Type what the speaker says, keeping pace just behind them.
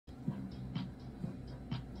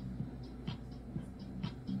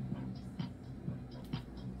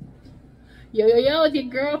Yo, yo, yo, it's your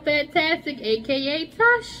girl Fantastic, aka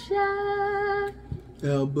Tasha.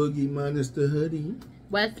 L Boogie minus the hoodie.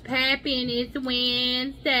 What's poppin'? It's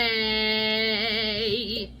Wednesday.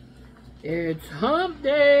 It's hump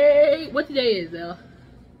day. What today is, though?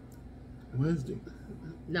 Wednesday.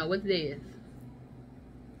 No, what today is?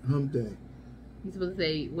 Hump day. You supposed to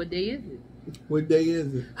say, what day is it? What day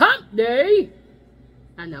is it? Hump day!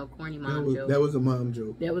 I know, corny mom joke. That was a mom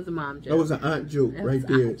joke. That was a mom joke. That was an aunt joke right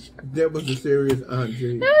there. That was a serious aunt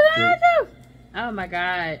joke. Oh my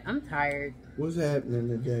god, I'm tired. What's happening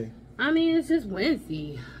today? I mean, it's just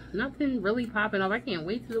Wednesday. Nothing really popping off. I can't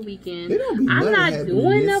wait till the weekend. They don't be I'm not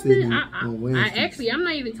doing nothing. I'm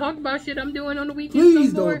not even talking about shit I'm doing on the weekend.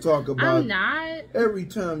 Please don't talk about I'm not. Every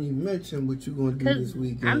time you mention what you're going to do this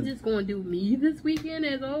weekend. I'm just going to do me this weekend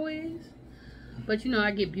as always. But you know, I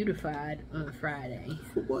get beautified on Friday.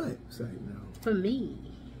 For what? Say no. For me.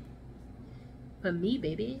 For me,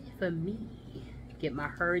 baby. For me. Get my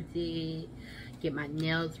hair did. Get my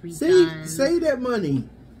nails redone. Save that money.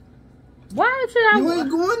 Why should I? You ain't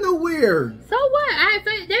going nowhere. So what?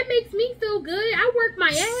 That makes me feel good. I work my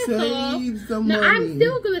ass off. Save the money. Now, I'm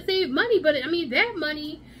still gonna save money, but I mean that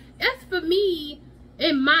money, that's for me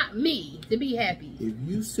and me to be happy. If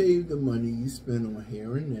you save the money you spend on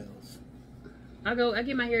hair and nails, I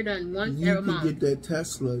get my hair done once every month. You can get that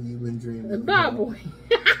Tesla you've been dreaming about. Boy.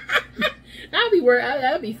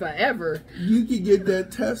 That'll be forever. You could get that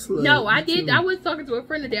Tesla. No, I did. I was talking to a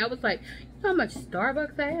friend today. I was like, you know how much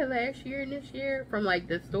Starbucks I had last year and this year from like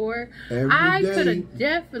the store? I could have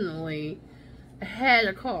definitely had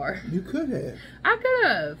a car. You could have. I could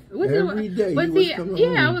have. Every day. But see,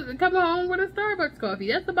 I was coming home with a Starbucks coffee.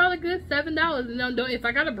 That's about a good $7. And if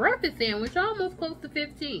I got a breakfast sandwich, almost close to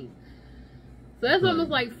 $15. So that's almost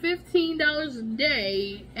like $15 a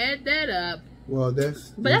day. Add that up. Well,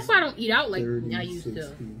 that's why I don't eat out like 30, I used 60.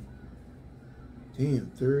 to. Damn,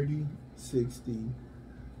 30, 60.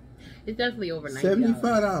 It's definitely over $90.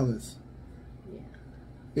 $75. Yeah.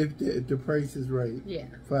 If the price is right. Yeah.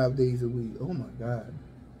 5 days a week. Oh my God.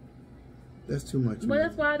 That's too much. Well,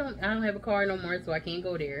 that's why I don't have a car no more, so I can't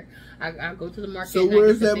go there. I go to the market. So and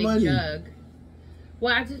where's I get that money? Jug.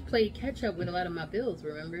 Well, I just played catch up with a lot of my bills,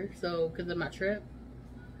 remember? So, because of my trip.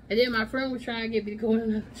 And then my friend was trying to get me to go on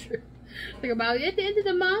another trip. Like about at the end of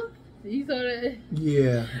the month. You saw that?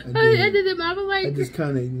 Yeah. At the end of the month, I was like... I just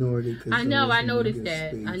kind of ignored it. I know, I noticed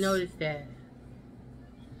that. I noticed that.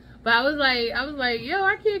 But I was like, yo,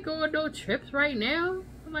 I can't go on no trips right now.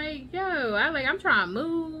 I'm like, yo, I'm trying to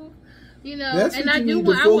move. You know, that's and what I you do need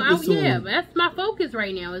to focus on. Yeah, that's my focus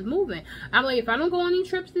right now is moving. I'm like, if I don't go on any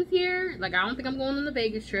trips this year, like I don't think I'm going on the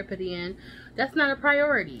Vegas trip at the end. That's not a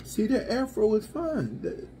priority. See, the afro is fine.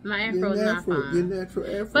 My afro is not fine. Your natural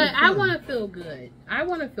afro. But I want to feel good. I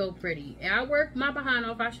want to feel pretty. And I work my behind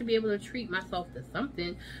off. I should be able to treat myself to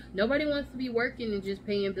something. Nobody wants to be working and just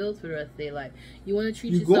paying bills for the rest of their life. You want to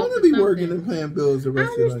treat yourself to something. You're going to be working and paying bills the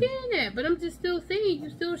rest of your life. I understand that, but I'm just still saying you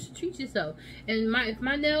still should treat yourself. And if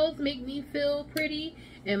my nails make me feel pretty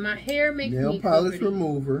and my hair makes me feel pretty. Nail polish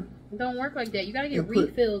remover. It don't work like that. You got to get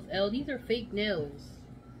refills, L. These are fake nails.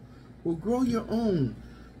 Well, grow your own.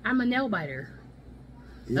 I'm a nail biter.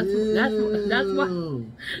 That's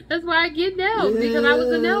why I get nails, because I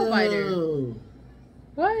was a nail biter.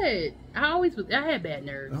 What? I had bad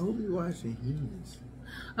nerves. I hope you wash your hands.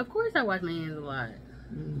 Of course I wash my hands a lot.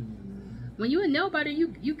 When you're a nail biter,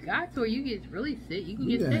 you got to, or you get really sick. You can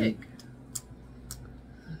get sick.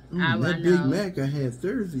 That Big Mac I had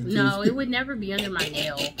Thursday. No, it would never be under my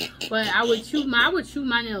nail. But I would chew my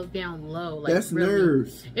nails down low. Like that's really.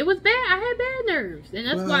 Nerves. It was bad. I had bad nerves, and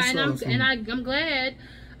that's why. I'm glad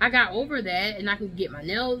I got over that, and I can get my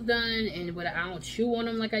nails done, and I don't chew on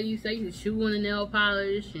them like I used to. I used to chew on the nail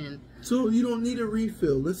polish, and so you don't need a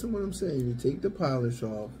refill. Listen, what I'm saying. You take the polish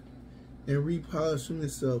off and repolish them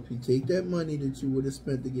yourself. You take that money that you would have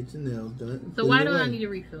spent to get your nails done. So why don't I need a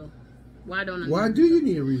refill? Why do you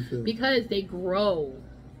need a refill? Because they grow.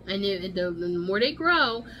 And the more they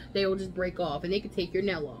grow, they will just break off. And they can take your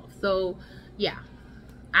nail off. So, yeah.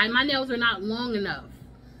 My nails are not long enough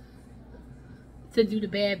to do the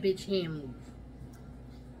bad bitch hand move.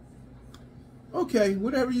 Okay,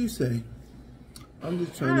 whatever you say. I'm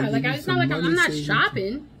just trying to give you it's not like I'm not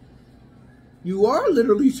shopping. You are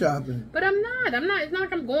literally shopping. But I'm not. It's not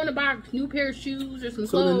like I'm going to buy a new pair of shoes or some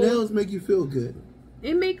clothes. So the nails make you feel good.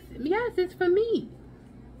 Yes, it's for me.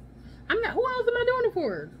 I'm not, who else am I doing it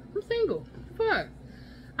for? I'm single. Fuck.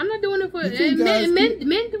 I'm not doing it for,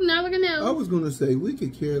 men do not look at nails. I was going to say, we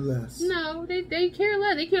could care less. No, they care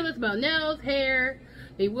less. They care less about nails, hair.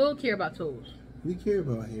 They will care about toes. We care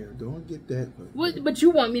about hair. Don't get that. But you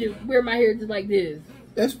want me to wear my hair just like this?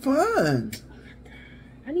 That's fun.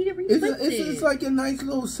 I need to reflect It's like a nice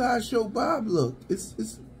little Sideshow Bob look. It's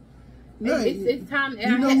nice. It's time.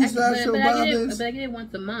 You know who Sideshow Bob is? But I get it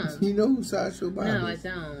once a month. You know who Sideshow Bob is? No, I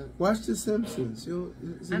don't. Watch The Simpsons. I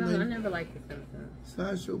don't. I never liked The Simpsons.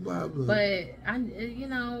 Sideshow Bob look. But I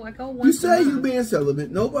go once. You say a month. you being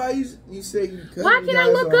celibate. Nobody's. You say you. Why can't I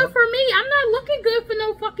look good for me? I'm not looking good for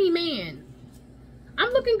no fucking man.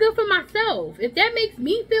 I'm looking good for myself. If that makes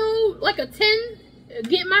me feel like a 10,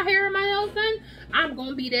 get my hair and my nails done, I'm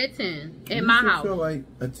gonna be that 10 in my house. I feel like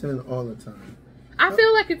a 10 all the time. I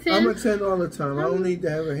feel like a 10. I'm a 10 all the time. I don't need to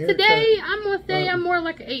have a haircut. Today, I'm gonna say I'm more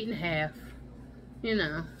like an 8.5. You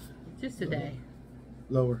know, just today.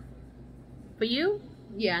 Lower. For you?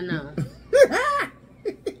 Yeah, I know.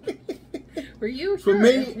 For you, sure. For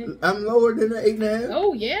me, I'm lower than an 8.5.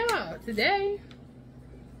 Oh yeah, today.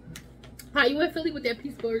 How you in Philly with that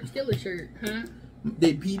Pittsburgh Steelers shirt, huh?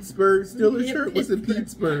 The Pittsburgh Steelers shirt? What's a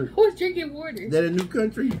Pittsburgh? Who's drinking water? Is that a new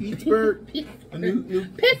country? Pittsburgh?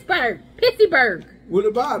 Pittsburgh. What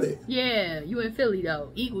about it? Yeah, you in Philly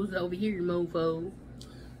though. Eagles over here, mofo.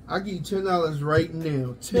 I'll give you $10 right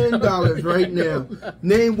now. $10 right now.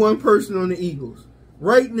 Name one person on the Eagles.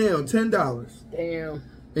 Right now, $10. Damn.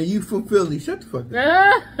 And you from Philly. Shut the fuck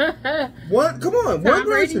up. One, come on, one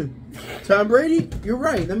person. Tom Brady? You're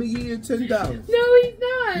right. Let me give you $10. No, he's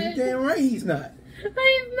not. You damn right he's not. He's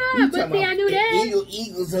not. But see, I knew that.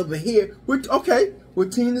 Eagles over here. Okay.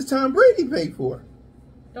 What team does Tom Brady pay for?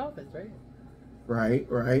 Dolphins, right?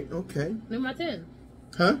 Right. Okay. No, my 10.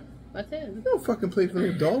 Huh? My 10. You don't fucking play for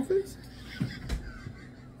the Dolphins.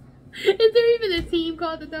 Is there even a team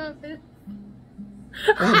called the Dolphins?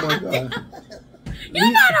 Oh my God. You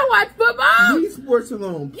know I don't watch football. Leave sports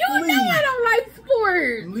alone. You know I don't like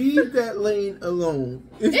sports. Leave that lane alone.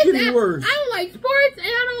 It's getting worse. I don't like sports and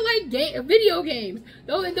I don't like video games.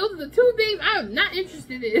 Those are the two things I'm not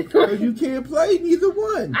interested in. Oh, you can't play neither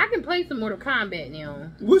one. I can play some Mortal Kombat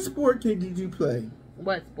now. What sport did you play?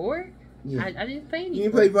 What sport? Yeah. I didn't play any. You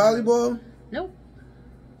didn't play volleyball? Nope.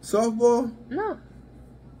 Softball? No.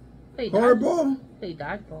 Hardball? Played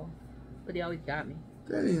dodgeball. But they always got me.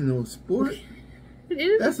 That ain't no sport. It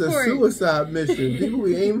is That's a sport. Suicide mission. People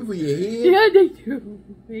be aiming for your head. Yeah, they do.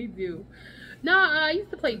 They do. No, I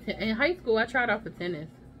used to play in high school. I tried out for tennis.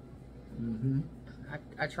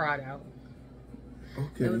 I tried out.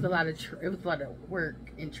 Okay. It was a lot of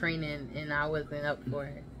work and training, and I wasn't up for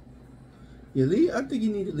it. Yeah, I think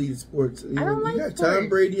you need to lead sports. I don't like you got sports. Tom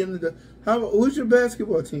Brady under the. Who's your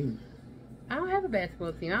basketball team? I don't have a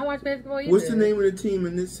basketball team. I don't watch basketball either. What's the name of the team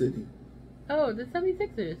in this city? Oh, the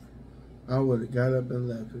 76ers. I would have got up and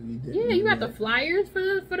left if you didn't. Yeah, you got the Flyers for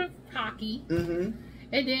the hockey. Mm-hmm.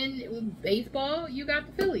 And then baseball, you got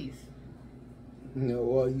the Phillies. No,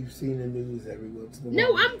 well, you've seen the news every once in a while.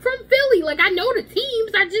 No, I'm from Philly. Like, I know the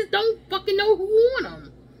teams. I just don't fucking know who won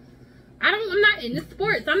them. I'm not in the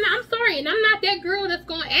sports. I'm sorry, and I'm not that girl that's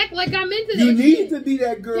gonna act like I'm into that. You need shit. to be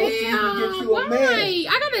that girl so you can get you a man.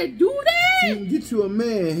 I gotta do that. So you can get you a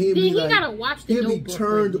man. He gotta watch the Notebook. He'll be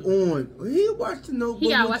turned on. He'll watch the Notebook. He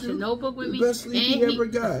gotta watch the Notebook with me. The best sleep he ever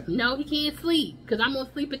got. No, he can't sleep because I'm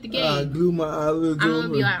gonna sleep at the game. I glue my eyelids I'm over.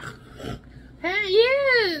 gonna be like, hey,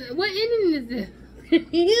 yeah, what inning is this?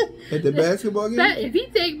 At the basketball game? If he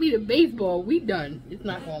take me to baseball, we done. It's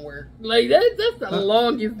not gonna work. Like that's the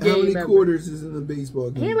longest game. How many ever. quarters is in the baseball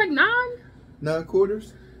game? Yeah, like 9. 9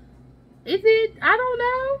 quarters? Is it? I don't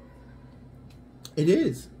know. It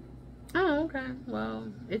is. Oh, okay. Well,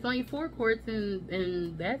 it's only 4 courts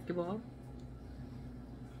in basketball.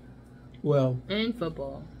 Well. And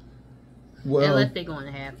football. Well. Unless they go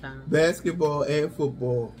into halftime. Basketball and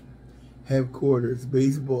football have quarters.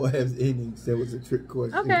 Baseball has innings. That was a trick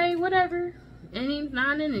question. Okay, whatever. Innings,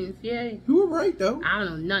 9 innings. Yay. You were right, though. I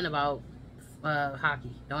don't know nothing about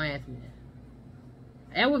hockey. Don't ask me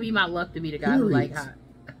that. That would be my luck to be the guy who like hockey.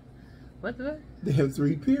 What's that? They have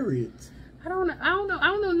 3 periods. I don't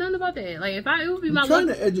know nothing about that. Like, it would be my luck. I'm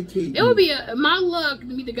trying to educate you. It would be my luck to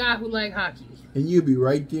be the guy who like hockey. And you'd be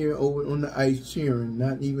right there over on the ice cheering,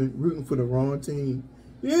 not even rooting for the wrong team.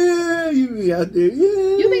 Yeah, you be out there.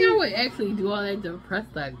 Yeah. You think I would actually do all that to impress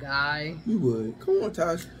that guy? You would. Come on,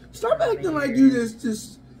 Tosh. Stop acting like you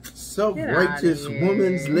this self-righteous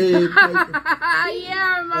woman's lib.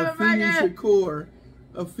 Yeah, motherfucker. Afeni Shakur,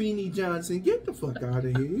 Afeni Johnson. Get the fuck out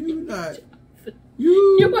of here. You're not.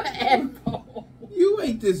 You an asshole. You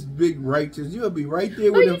ain't this big righteous. You'll be right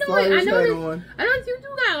there with a Flyers hat on. I noticed you do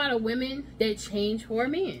got a lot of women that change for a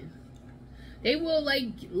man. They will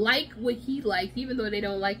like what he likes, even though they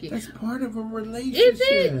don't like it. That's part of a relationship. Is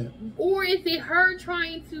it? Or is it her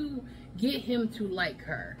trying to get him to like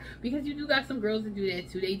her? Because you do got some girls that do that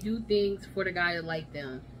too. They do things for the guy to like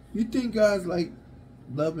them. You think guys like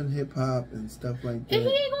loving hip hop and stuff like that? And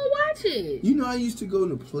he ain't gonna watch it. You know, I used to go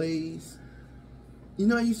to plays.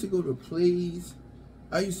 I used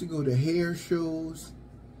to go to hair shows.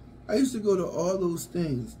 I used to go to all those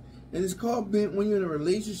things. And it's called being, when you're in a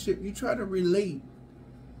relationship, you try to relate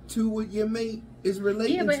to what your mate is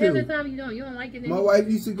relating to. Yeah, but half the time you don't like it. My wife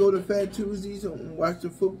used to go to Fat Tuesdays and watch the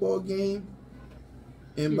football game.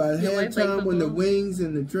 And by halftime, when the wings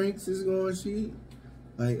and the drinks is going, she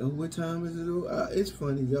like, oh, what time is it? It's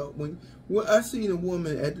funny, y'all. When I seen a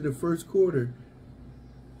woman after the first quarter,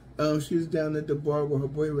 she was down at the bar with her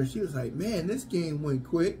boyfriend. She was like, man, this game went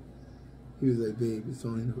quick. He was like, babe, it's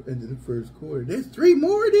only the end of the first quarter. There's 3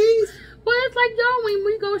 more of these? Well, it's like y'all when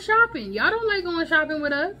we go shopping. Y'all don't like going shopping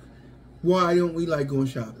with us. Why don't we like going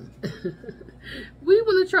shopping? We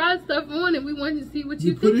want to try stuff on and we want to see what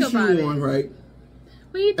you think about it. You put a shoe on, right?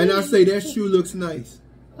 What do you think? And I say, that shoe looks nice.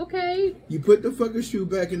 Okay. You put the fucking shoe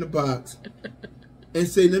back in the box and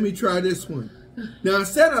say, let me try this one. Now, I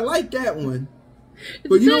said I like that one.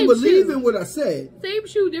 But you don't believe in what I said. Same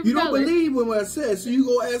shoe, different You don't color. believe in what I said, so you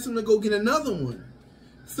go ask him to go get another one.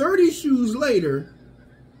 30 shoes later,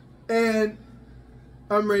 and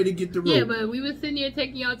I'm ready to get the rope. Yeah, but we was sitting here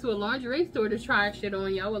taking y'all to a lingerie store to try shit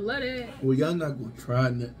on. Y'all would love it. Well, y'all not going to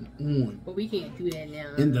try nothing on. But we can't do that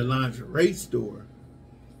now. In the lingerie store.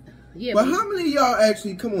 Yeah, but how many of y'all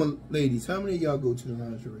actually, come on, ladies, how many of y'all go to the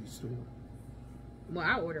lingerie store? Well,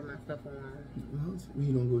 I order my stuff online. Well,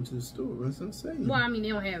 you don't go to the store. That's what I'm saying. Well, I mean, they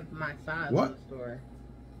don't have my size in the store.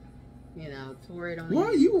 You know, to where it don't. Why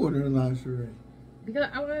are you ordering lingerie? Because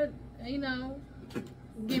I would,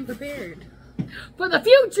 getting prepared for the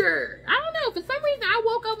future. I don't know. For some reason, I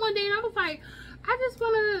woke up one day and I was like, I just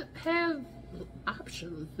want to have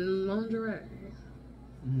options in lingerie.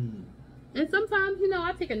 Mm. And sometimes,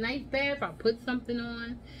 I take a nice bath. I put something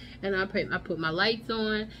on, and I put my lights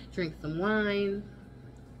on, drink some wine.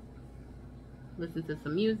 Listen to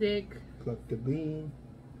some music. Pluck the bean.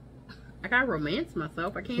 I gotta romance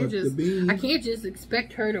myself. I can't just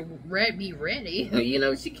expect her to be ready.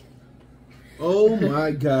 She. Oh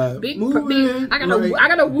my God! I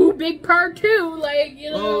gotta woo Big Purr too.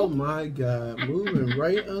 Oh my God! Moving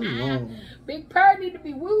right along. Big Purr need to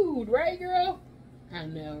be wooed, right, girl? I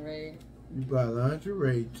know, right? You buy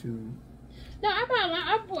lingerie too. No,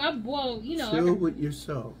 well, chill with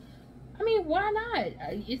yourself. I mean, why not?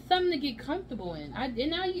 It's something to get comfortable in. I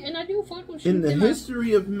do photo shoots in the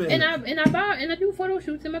history of men. And I do photo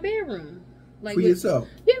shoots in my bedroom, for yourself.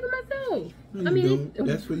 Yeah, for myself. No,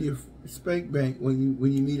 that's for your spank bank. When you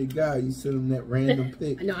meet a guy, you send him that random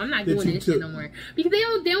pic. No, I'm not doing that shit no more because they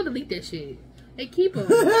don't delete that shit. They keep them.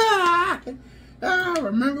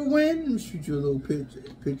 Remember when? Shoot you a little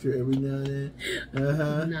picture every now and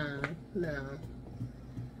then. No.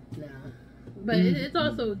 But it's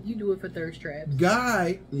also, you do it for thirst traps.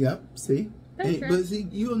 Yep, see? But see,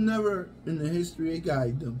 you'll never, in the history of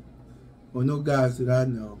guydom, or no guys that I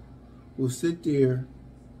know, will sit there,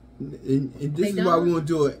 and this is why we want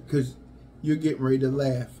to do it, because you're getting ready to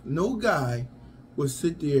laugh. No guy will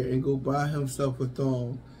sit there and go buy himself a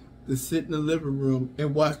thong to sit in the living room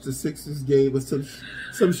and watch the Sixers game or some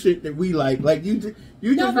shit that we like. Like you just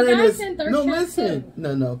ran this. No, listen,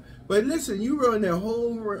 no. But listen, you run that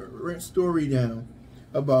whole story down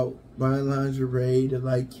about buying lingerie to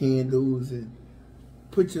light candles and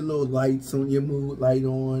put your little lights on, your mood light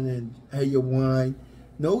on, and have your wine.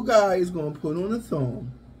 No guy is gonna put on a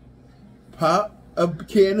thong, pop a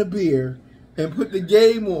can of beer, and put the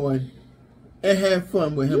game on and have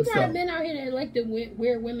fun with himself. You got men out here that like to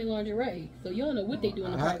wear women lingerie, so you don't know what they do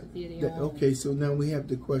in the privacy of their home. Okay, so now we have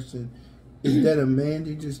the question: is that a man?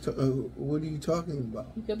 What are you talking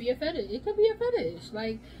about? It could be a fetish. It could be a fetish.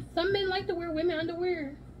 Like some men like to wear women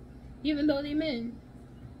underwear, even though they men.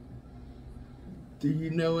 Do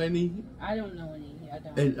you know any? I don't know any. I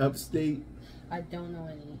don't. In upstate? I don't know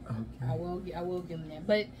any. Okay. I will give them that.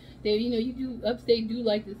 But they, you do upstate do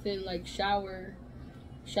like to send like shower.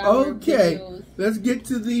 Okay, videos. Let's get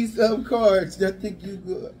to these cards. I think you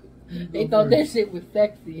go. They thought that shit was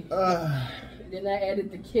sexy. Then I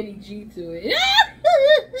added the Kitty G to it.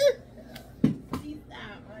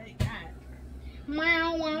 Come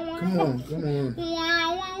on.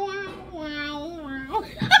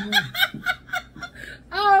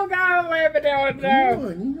 Oh God, I'm laughing at it now. Come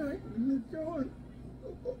on, you're going.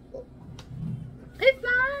 It's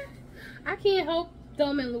not. I can't help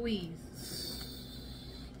Thelma and Louise.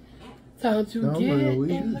 Time to get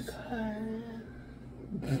in the car.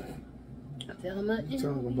 Thelma You're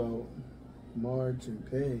talking about Marge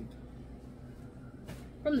and Peg.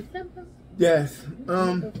 From the Simpsons? Yes.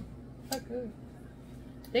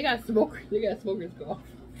 They got smokers. They got smokers golf.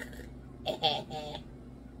 What?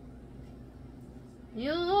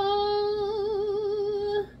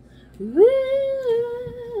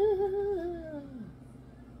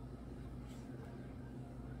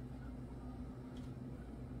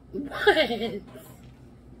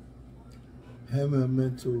 Having a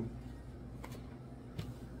mental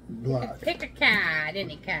block. Pick a card,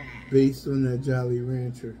 any card. Based on that Jolly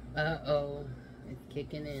Rancher. Uh-oh. It's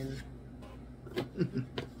kicking in.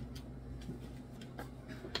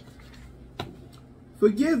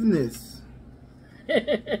 Forgiveness.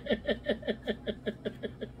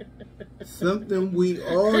 Something we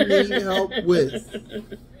all need help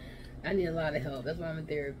with. I need a lot of help. That's why I'm in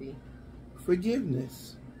therapy.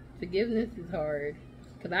 Forgiveness. Forgiveness is hard.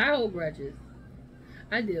 Because I hold grudges.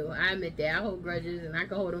 I do. I admit that. I hold grudges and I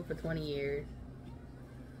can hold them for 20 years.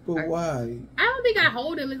 But why? I don't think I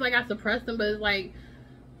hold them. It's like I suppress them, but it's like,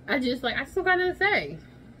 I still got nothing to say.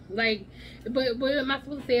 Like, but am I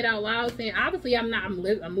supposed to say it out loud? Saying, obviously I'm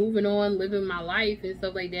moving on, living my life and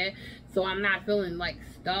stuff like that. So I'm not feeling like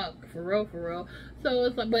stuck for real. So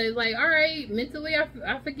it's like, but it's like, all right, mentally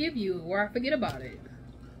I forgive you or I forget about it.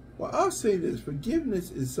 Well, I'll say this.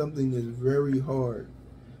 Forgiveness is something that's very hard.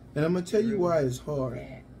 And I'm going to tell you why it's hard.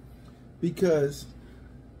 Because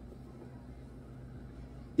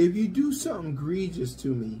if you do something egregious to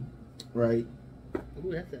me, right?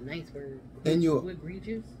 Ooh, that's a nice word. And you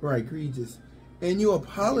egregious? Right, egregious. And you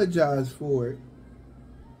apologize for it.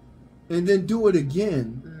 And then do it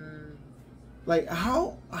again. Like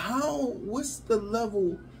what's the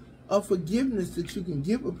level of forgiveness that you can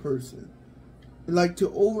give a person? Like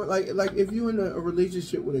if you're in a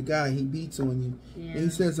relationship with a guy, he beats on you, and he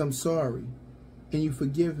says, "I'm sorry," and you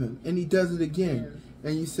forgive him, and he does it again,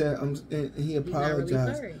 and you said, and he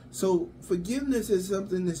apologized. Really, so forgiveness is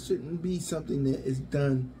something that shouldn't be something that is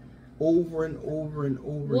done over and over and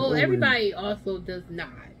over. Well, everybody also does not.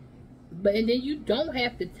 And then you don't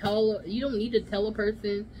have to you don't need to tell a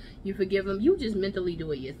person you forgive them. You just mentally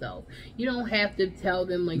do it yourself. You don't have to tell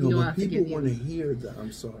them like, no, I forgive you. People want to hear that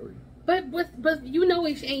I'm sorry. But you know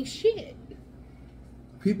it ain't shit.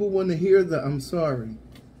 People want to hear that I'm sorry.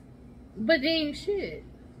 But they ain't shit.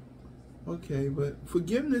 Okay, but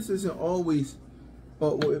forgiveness isn't always.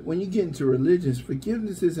 When you get into religions,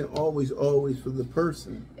 forgiveness isn't always for the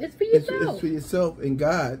person. It's for yourself. It's for yourself and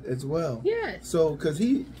God as well. Yes. So, because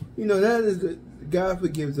that is God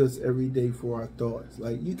forgives us every day for our thoughts.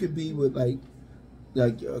 Like, you could be with like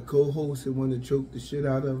a co-host and want to choke the shit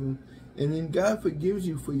out of him, and then God forgives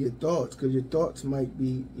you for your thoughts, because your thoughts might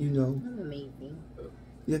be, I'm amazing.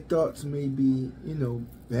 Your thoughts may be,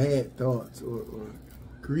 bad thoughts or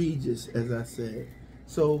egregious, as I said.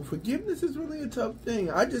 So forgiveness is really a tough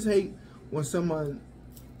thing. I just hate when someone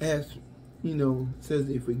asks, says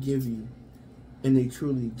they forgive you and they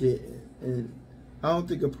truly didn't. And I don't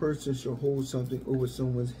think a person should hold something over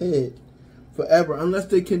someone's head forever unless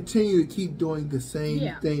they continue to keep doing the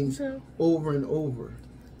same things over and over.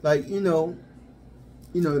 Like,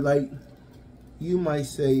 like you might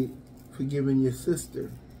say forgiving your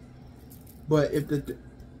sister. But if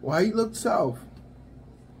why you look south?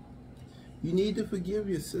 You need to forgive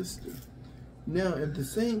your sister. Now, if the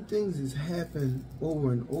same things has happened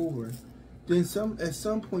over and over, then at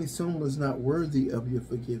some point someone's not worthy of your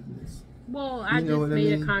forgiveness. Well, I just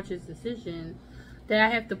made a conscious decision that I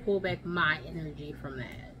have to pull back my energy from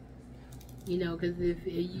that. Because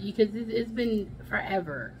it's been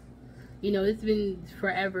forever. It's been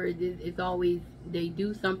forever. It's always, they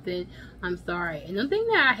do something, I'm sorry. And the thing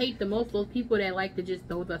that I hate the most, those people that like to just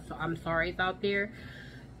throw the I'm sorry's out there,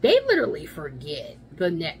 they literally forget the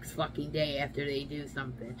next fucking day after they do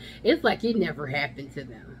something. It's like it never happened to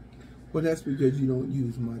them. Well, that's because you don't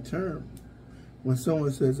use my term. When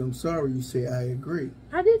someone says, I'm sorry, you say, I agree.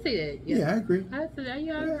 I did say that. Yes. Yeah, I agree. I said that.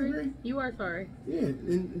 Yeah, I agree. You are sorry. Yeah,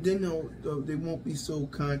 and then they won't be so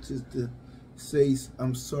conscious to say,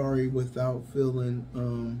 I'm sorry without feeling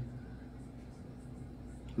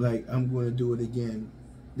like I'm going to do it again.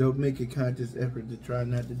 They'll make a conscious effort to try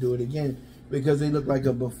not to do it again, because they look like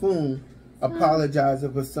a buffoon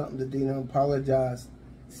apologizing for something that they don't apologize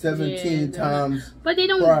 17 times. But they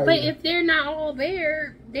don't. Prior. But if they're not all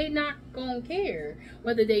there, they not gonna care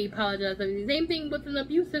whether they apologize. Same thing with an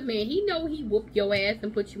abusive man. He know he whooped your ass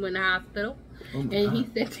and put you in the hospital, and he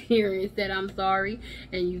sat here and said, "I'm sorry,"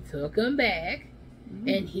 and you took him back,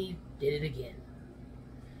 and he did it again.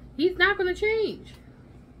 He's not gonna change.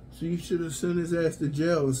 So you should have sent his ass to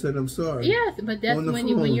jail and said, I'm sorry. Yes, but that's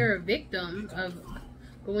when you're a victim of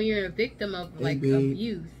But when you're a victim of like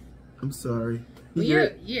abuse, I'm sorry. You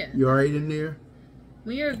all right in there?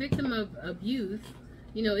 When you're a victim of abuse,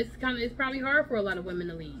 you know, it's probably hard for a lot of women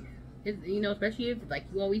to leave. It's, you know, especially if, like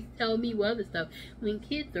you always tell me with other stuff, when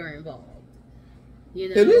kids are involved. You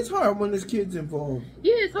know, it is hard when there's kids involved.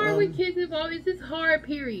 Yeah, it's hard when kids involved. It's just hard,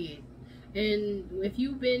 period. And if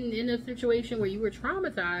you've been in a situation where you were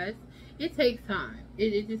traumatized, it takes time.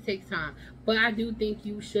 It just takes time. But I do think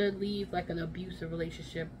you should leave like an abusive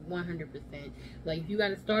relationship 100%. Like if you got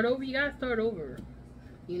to start over, you got to start over.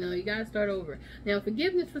 You know, you got to start over. Now,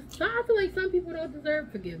 forgiveness, I feel like some people don't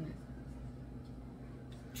deserve forgiveness.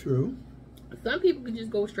 True. Some people could just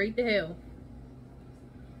go straight to hell.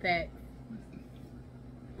 Fact.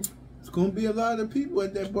 It's going to be a lot of people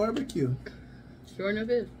at that barbecue. Sure enough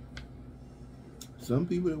is. Some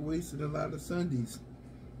people that wasted a lot of Sundays.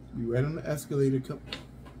 Be right on the escalator. Come,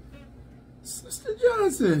 Sister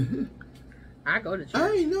Johnson. I go to church.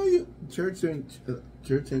 I ain't know you. Church ain't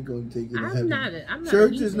going to take you to heaven. I'm not.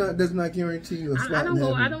 Church does not guarantee you a spot in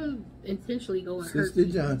heaven. I don't intentionally go and hurt Sister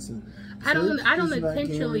people. Johnson. I don't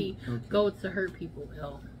intentionally go to hurt people.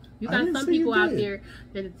 No. You got some people out there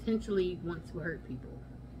that intentionally want to hurt people.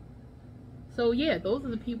 So yeah, those are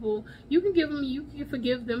the people you can give them. You can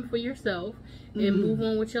forgive them for yourself and move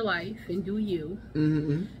on with your life and do you.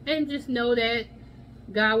 And just know that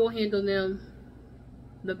God will handle them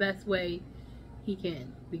the best way He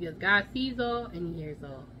can, because God sees all and He hears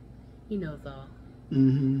all. He knows all.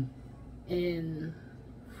 And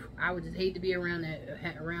I would just hate to be around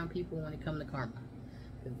people when it comes to karma.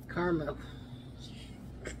 Because karma,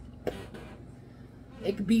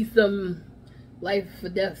 it could be some life or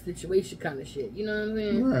death situation kind of shit. You know what I'm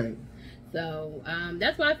saying? Right. So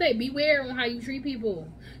that's why I say beware on how you treat people,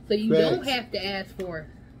 so you don't have to ask for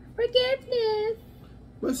forgiveness.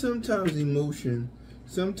 But sometimes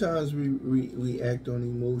sometimes we act on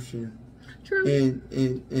emotion. True.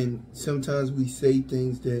 And sometimes we say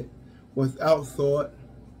things that without thought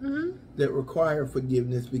that require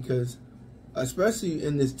forgiveness, because especially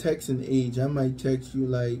in this texting age, I might text you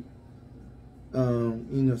like you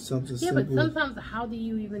know, something simple. But sometimes how do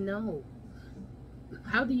you even know?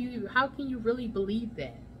 How can you really believe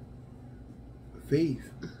that? Faith.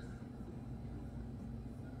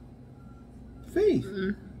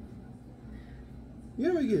 You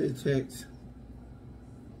ever get a text?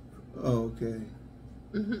 Oh, okay.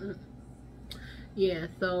 Yeah,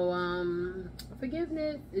 so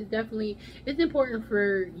forgiveness is definitely, it's important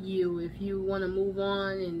for you if you want to move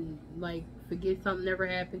on and like forget something never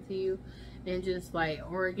happened to you, and just like,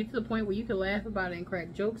 or get to the point where you can laugh about it and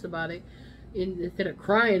crack jokes about it instead of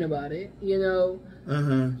crying about it, you know.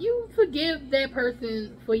 You forgive that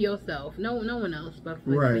person for yourself, no one else but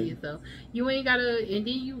for yourself. You ain't gotta, and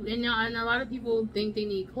then and a lot of people think they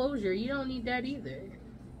need closure. You don't need that either.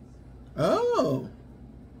 Oh,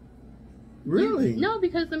 really? No,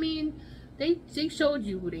 because I mean, they showed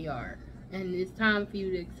you who they are, and it's time for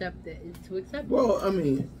you to accept it. Well, I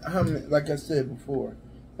mean, how many, like I said before,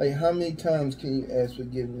 like how many times can you ask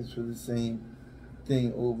forgiveness for the same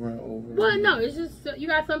thing over and over? Well, no, it's just you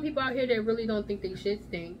got some people out here that really don't think they shit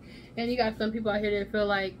stink, and you got some people out here that feel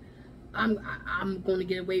like I'm going to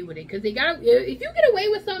get away with it because they got. If you get away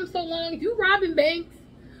with something so long, if you robbing banks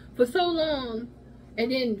for so long,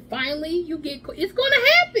 and then finally you get, it's going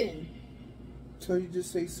to happen. So you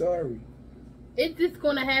just say sorry. It's just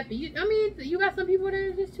going to happen. I mean, you got some people that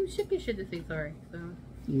are just too chicken shit to say sorry. So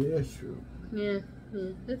yeah, that's true. Yeah,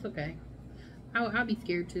 it's okay. I'll be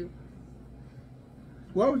scared too.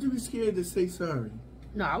 Why would you be scared to say sorry?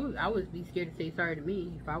 No, I would be scared to say sorry to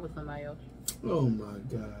me if I was somebody else. Oh my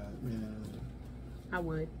God, man. I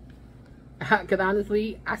would. Because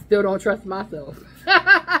honestly, I still don't trust myself.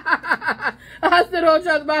 I still don't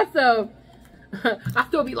trust myself. I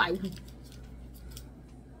still be like,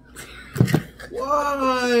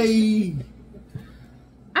 why?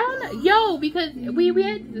 I don't know. Yo, because we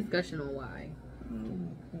had this discussion on why.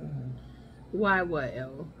 Why what,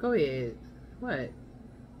 L? Go ahead. What?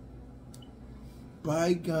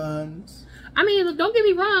 Bygones. I mean, don't get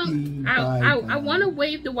me wrong. I want to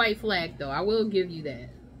wave the white flag, though. I will give you that.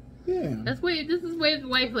 Yeah. This is wave the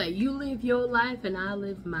white flag. You live your life and I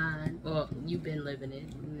live mine. Well, you've been living it.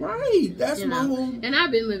 Right. That's my whole. And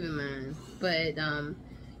I've been living mine. But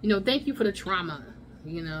you know, thank you for the trauma.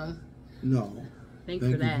 You know. No. Thank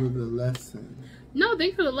you for that. Thank you for the lesson. No,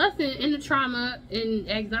 thanks for the lesson and the trauma and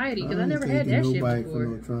anxiety, because I never had that shit before. For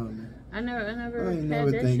no trauma. I never. I ain't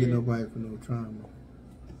never thanking nobody for no trauma.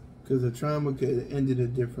 Because the trauma could have ended a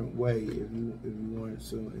different way if you weren't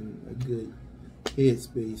so in a good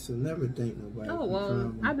headspace. So never thank nobody. Oh well,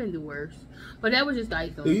 trauma. I've been through worse, but that was just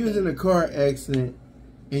ice on. If you was in a car accident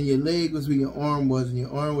and your leg was where your arm was, and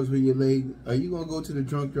your arm was where your leg, are you gonna go to the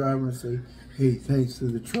drunk driver and say, "Hey, thanks for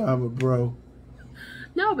the trauma, bro"?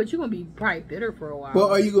 No, but you're gonna be probably bitter for a while. Well,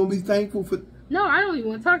 are you gonna be thankful for? No, I don't even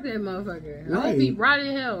want to talk to that motherfucker. Right. I'll be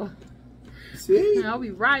rotting hell. See? I'll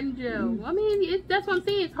be rotting jail. I mean, that's what I'm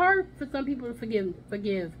saying. It's hard for some people to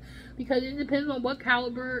forgive because it depends on what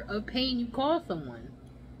caliber of pain you cause someone.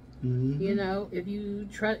 Mm-hmm. You know, if you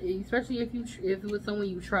trust, especially if it was someone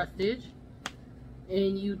you trusted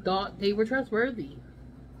and you thought they were trustworthy.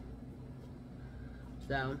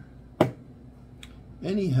 So.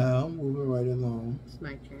 Anyhow, moving right along. It's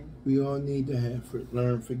my turn. We all need to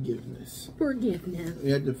learn forgiveness. Forgiveness. We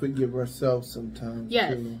have to forgive ourselves sometimes.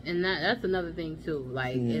 Yes, too. and that's another thing too.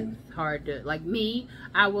 Like it's hard to, like me,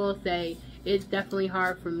 I will say it's definitely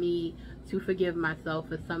hard for me to forgive myself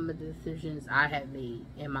for some of the decisions I have made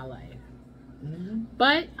in my life. Mm-hmm.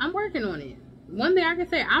 But I'm working on it. One thing I can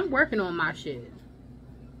say, I'm working on my shit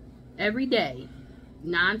every day,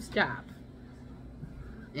 non-stop.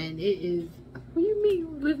 And it is, what do you mean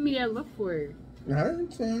you give me that look for it? I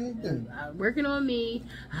didn't say anything. I'm working on me.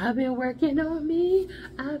 I've been working on me.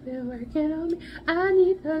 I've been working on me. I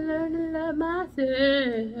need to learn to love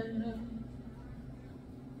myself.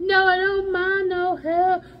 No, I don't mind no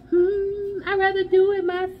help. I'd rather do it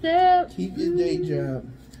myself. Keep your day job.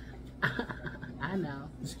 I know.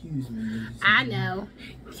 Excuse me. I know.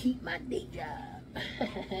 Keep my day job.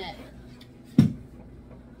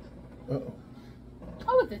 Uh-oh.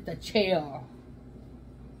 Oh, it's just a chair.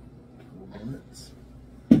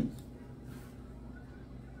 What?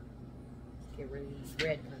 Get rid of these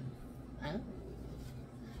red ones. Huh?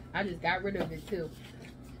 I just got rid of it too.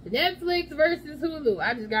 Netflix versus Hulu.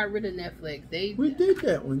 I just got rid of Netflix. We did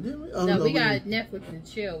that one, didn't we? Oh, no, we got Netflix and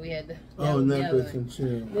chill. We had the Netflix and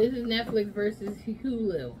chill. This is Netflix versus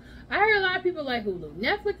Hulu. I heard a lot of people like Hulu.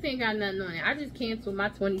 Netflix ain't got nothing on it. I just canceled my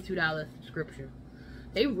 $22 subscription.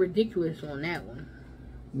 They were ridiculous on that one.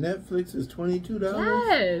 Netflix is $22.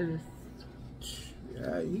 Yes.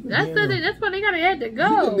 Yeah, that's why they gotta had to go.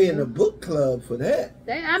 You could be in a book club for that.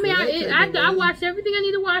 I watched everything I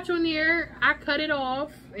need to watch on there. I cut it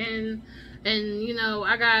off, and you know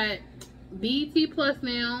I got BET Plus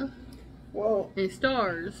now. Well, and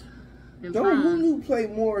Stars. And don't Hulu play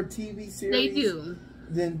more TV series? They do.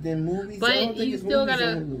 Than movies, but you still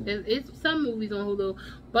gotta. It's some movies on Hulu,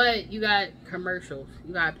 but you got commercials.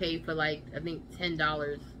 You gotta pay for like I think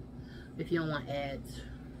 $10 if you don't want ads.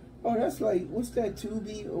 Oh, that's like, what's that,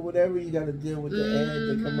 Tubi or whatever? You got to deal with the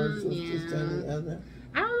ads, the commercials, just and the other.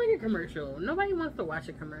 I don't like a commercial. Nobody wants to watch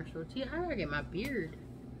a commercial. Gee, I gotta get my beard.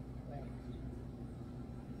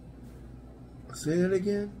 Say that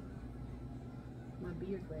again? My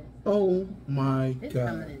beard wet. Oh my it's God.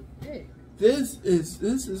 Coming in thick. This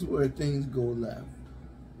is where things go left.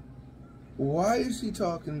 Why is she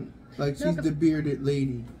talking like she's the bearded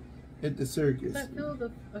lady at the circus? I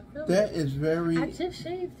feel that is very... I just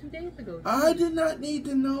shaved 2 days ago. Too. I did not need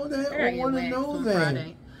to know that. I want to know that.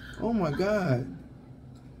 Friday. Oh my God.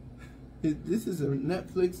 This is a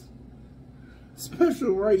Netflix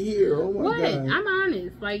special right here. Oh my God. I'm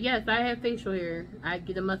honest. Like, yes, I have facial hair. I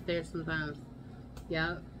get a mustache sometimes.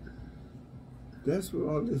 Yeah. That's where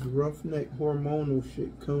all this roughneck hormonal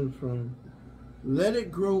shit comes from. Let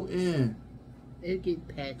it grow in. It get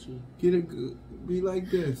patchy. Be like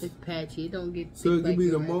this. It's patchy. It don't get. So it could be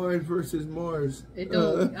the Mars versus Mars. It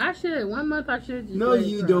don't. I should. 1 month I should. Just no,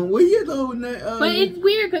 you don't. Where you loading that? But it's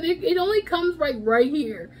weird because it only comes right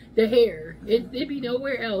here. The hair. It be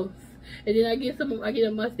nowhere else. And then I get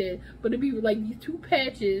a mustache, but it be like these 2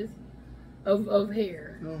 patches of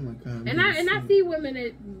hair. Oh my God. And I see women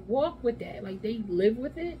that walk with that, like they live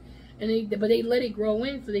with it, but they let it grow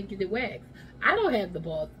in so they get it waxed. I don't have the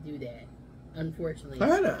balls to do that, unfortunately. I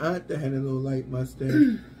had an aunt that had a little light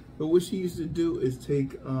mustache, but what she used to do is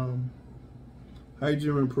take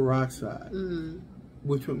hydrogen peroxide,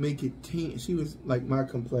 which would make it tan. She was like my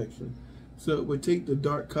complexion, so it would take the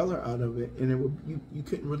dark color out of it, and it would you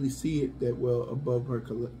couldn't really see it that well above her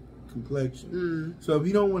complexion. So if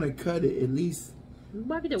you don't want to cut it, at least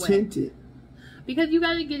tint it. Because you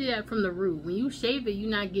got to get it from the root. When you shave it, you're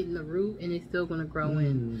not getting the root, and it's still going to grow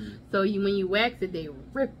in. So when you wax it, they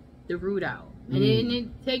rip the root out. And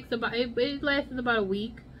it takes about, it lasts about a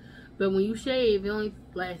week. But when you shave, it only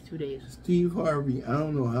lasts 2 days. Steve Harvey, I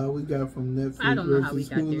don't know how we got from Netflix I don't know how we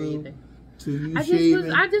got there either. To you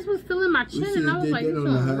shaving. I just was feeling my chin, and I was like, on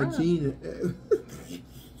the hygiene.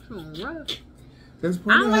 Rough. That's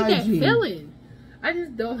part I don't of like hygiene. that feeling. I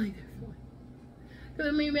just don't like that feeling. Because,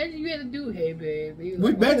 I mean, imagine you had a dude, hey, babe.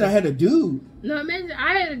 Like, imagine I had a dude. No, imagine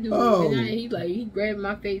I had a dude. Oh. And he grabbed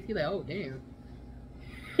my face. He like, oh, damn.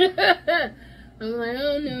 I'm like,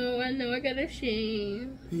 oh no, I know I got a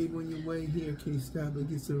shame. Hey, when you wait here, can you stop and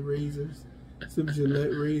get some razors? Some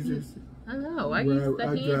Gillette razors? I know. I use the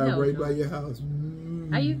handheld. I drive right by your house.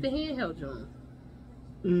 I use the handheld John.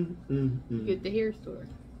 You get the hair store.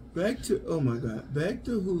 Back to, oh my God, back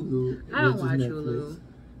to Hulu. I don't watch Hulu.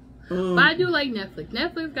 But I do like Netflix.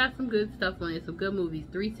 Netflix got some good stuff on it. Some good movies.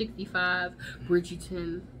 365,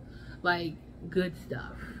 Bridgerton. Like, good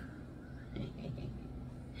stuff.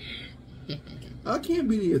 I can't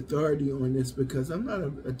be the authority on this because I'm not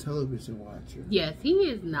a television watcher. Yes, he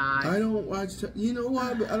is not. I don't watch, you know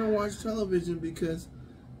why? I don't watch television because,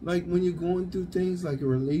 like, when you're going through things like a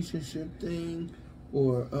relationship thing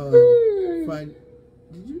or,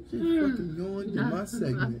 did you just fucking yawn in my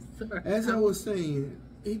segment? As I was saying,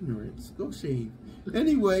 ignorance, go shave.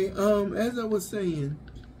 Anyway, as I was saying,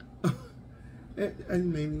 I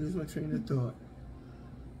made me lose my train of thought.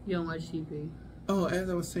 You don't watch TV? Oh, as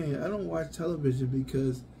I was saying, I don't watch television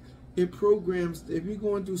because it programs, if you're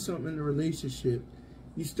going through something in a relationship,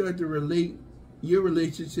 you start to relate your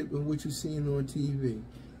relationship and what you're seeing on TV.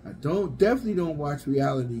 I definitely don't watch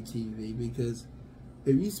reality TV because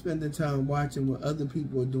if you spend the time watching what other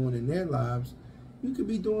people are doing in their lives, you could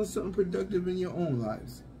be doing something productive in your own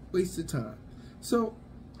lives. Waste of time. So,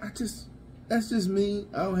 that's just me.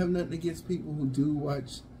 I don't have nothing against people who do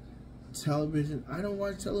watch television. I don't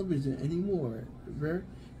watch television anymore.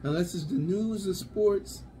 Unless it's the news or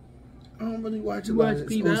sports, I don't really watch a lot of it.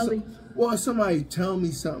 P-Valley? Well, somebody tell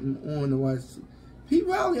me something on to watch.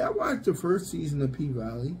 P-Valley, I watched the first season of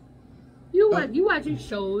P-Valley. You watching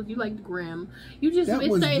shows. You like the Grimm. You just that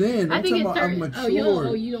was then. I think it's I'm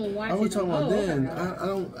mature. You don't watch it. I was talking about then.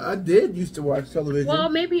 Okay. I did used to watch television. Well,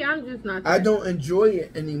 maybe I'm just not. I don't enjoy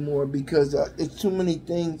it anymore because it's too many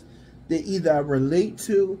things that either I relate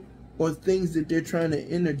to or things that they're trying to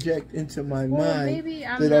interject into my mind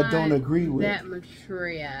that I don't agree with. That mature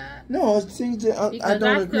yet. No, it's things that I don't agree with. Because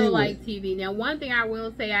I still like TV. Now, one thing I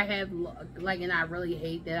will say I have and I really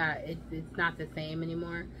hate that it's not the same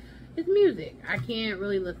anymore. It's music. I can't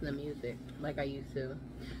really listen to music like I used to.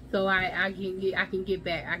 So I can get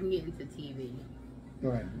into TV.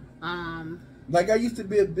 Right. Like I used to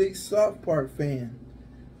be a big South Park fan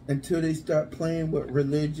until they start playing with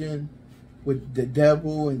religion, with the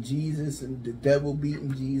devil and Jesus and the devil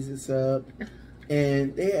beating Jesus up,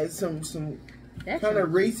 and they had some kind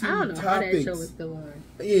of racy topics. I don't know how that show is still on.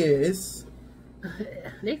 Yeah, it's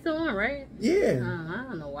they still on, right? Yeah. I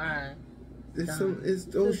don't know why.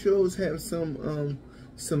 Those shows have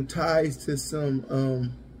some ties to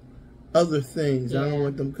some other things. Yeah. I don't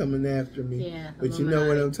want them coming after me. Yeah, but you know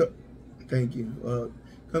what I'm talking. Thank you.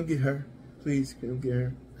 Come get her, please. Come get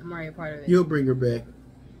her. I'm already a part of it. You'll bring her back.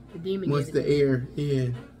 The demon. Once the air, yeah.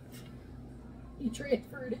 He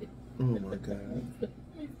transferred it. Oh my God.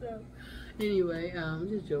 So, anyway, I'm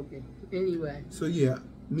just joking. Anyway. So yeah,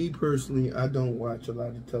 me personally, I don't watch a lot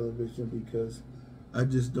of television because I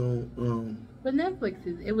just don't. But Netflix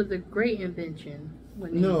it was a great invention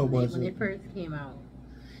when it first came out.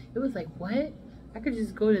 It was like, what? I could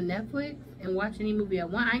just go to Netflix and watch any movie I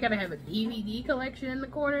want. I ain't gotta have a DVD collection in the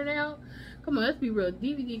corner now. Come on, let's be real.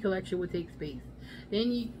 DVD collection would take space.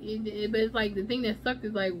 Then but it's like the thing that sucked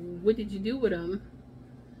is like, what did you do with them?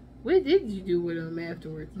 What did you do with them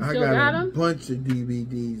afterwards? You still got them? I got a bunch of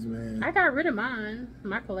DVDs, man. I got rid of mine,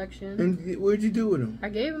 my collection. And what'd you do with them? I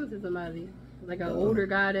gave them to somebody. Like an older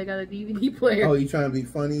guy that got a DVD player. Oh, you trying to be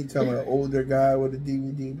funny? You talking about an older guy with a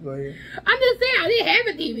DVD player? I'm just saying, I didn't have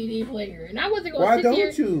a DVD player, and I wasn't going to sit there. Why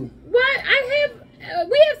don't you? What?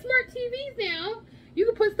 We have smart TVs now. You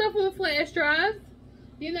can put stuff on flash drives,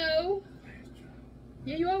 you know.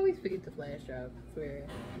 Yeah, you always forget the flash drive, I swear.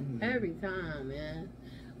 Every time, man.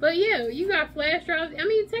 But yeah, you got flash drives. I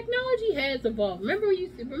mean, technology has evolved. Remember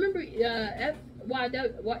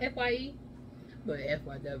FYE? But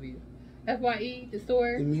FYW. FYE, the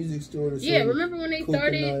store. The music store. Yeah, remember when they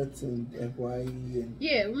started? Nuts and FYE. And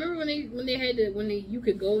yeah, remember when you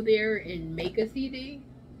could go there and make a CD?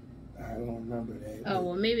 I don't remember that. Oh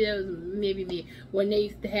well, maybe that was me. When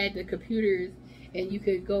they had the computers and you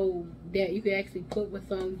could go there, you could actually put what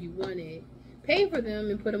songs you wanted, pay for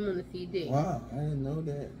them, and put them on the CD. Wow, I didn't know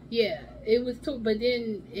that. Yeah, it was but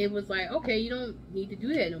then it was like, okay, you don't need to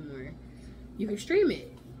do that no more. You can stream it.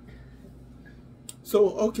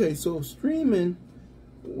 So streaming,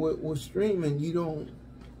 with streaming, you don't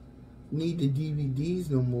need the DVDs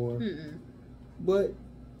no more. But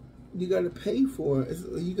you got to pay for it.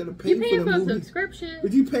 You got to pay for the movie. Subscription.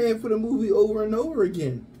 But you paying for the movie over and over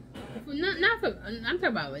again. Not for. I'm talking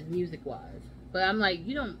about it music wise. But I'm like,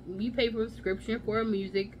 you pay for a subscription for a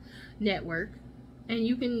music network, and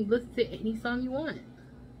you can listen to any song you want.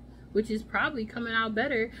 which is probably coming out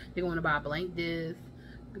better. They're going to buy a blank disc,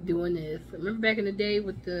 doing this. Remember back in the day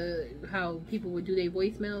with how people would do their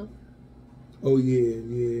voicemails? Oh yeah,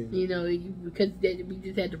 yeah. You know, because we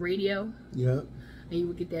just had the radio. Yep. And you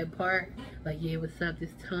would get that part, like, yeah, what's up,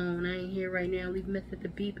 this tone, I ain't here right now, leave a message at the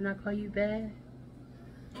beep and I'll call you back.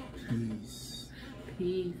 Peace.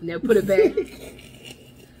 Peace. Now put it back.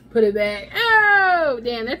 Put it back. Oh,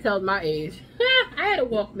 damn, that tells my age. I had a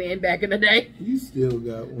Walkman back in the day. You still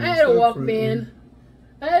got one. I had a Walkman.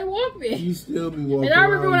 I had a Walkman. You still be walking And I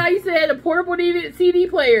remember around. when I used to have a portable CD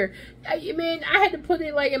player. I had to put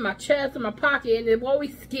it, like, in my chest or my pocket, and it would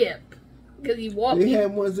always skip. Because he walked. They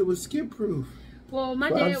had ones that were skip proof. Well, my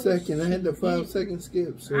 5 dad seconds. I had the 5-second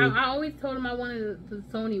skip. So I always told him I wanted the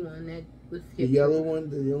Sony one that was skip. the yellow one,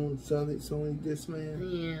 the old Sony Discman.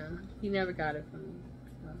 Yeah, he never got it from me.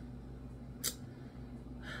 So.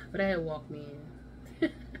 But I had a Walkman.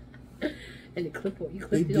 And the clip-on. You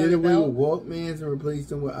clipped They it on did the away belt. with Walkmans and replaced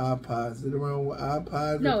them with iPods. Did around with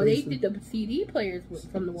iPods? No, they did the CD players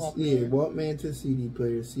from the Walkman. Yeah, Walkman to CD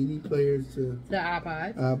players. CD players to the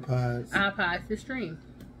iPods. iPods to stream.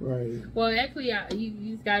 Right. Well, actually,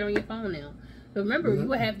 you just got it on your phone now. So remember, you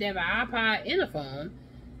would have to have an iPod and a phone.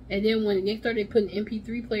 And then when they started putting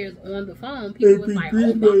MP3 players on the phone, people was like,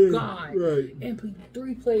 oh my God. Right.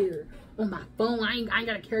 MP3 player on my phone. I ain't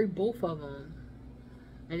got to carry both of them.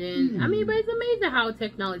 And then, I mean, but it's amazing how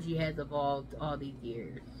technology has evolved all these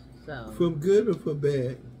years. So for good or for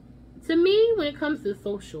bad? To me, when it comes to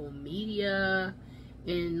social media,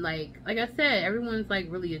 and like I said, everyone's like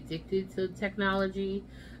really addicted to technology.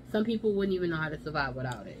 Some people wouldn't even know how to survive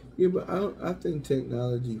without it. Yeah, but I think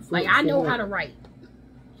technology. I know how to write.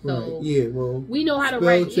 So right. Yeah, well, we know how to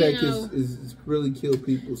write. Spell check is really kill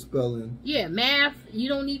people spelling. Yeah, math. You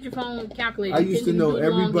don't need your phone calculator. I used to know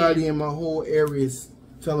everybody in my whole area's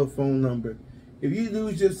telephone number. If you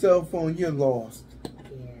lose your cell phone, you're lost.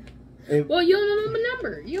 Yeah. Well, you don't know my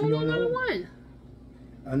number. You don't know number one.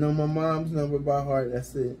 I know my mom's number by heart.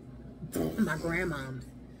 That's it. My grandmom's.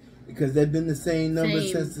 Because they've been the same number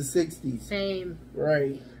since the 60s. Same.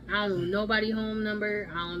 Right. I don't know nobody's home number.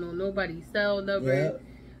 I don't know nobody's cell number. Yep.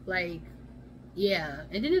 Like, yeah.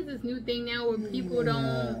 And then there's this new thing now where people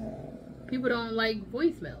don't like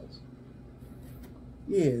voicemails.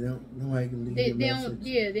 Yeah, nobody can leave a message.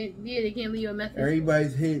 They can't leave a message.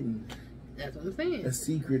 Everybody's hidden. That's what I'm saying. That's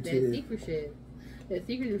secret shit. That's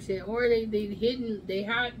secretive shit. Or they hidden. They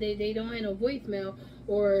don't have no voicemail.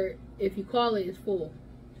 Or if you call it, it's full.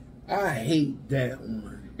 I hate that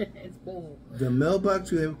one. It's full. The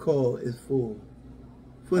mailbox you have called is full.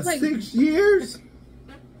 For 6 years?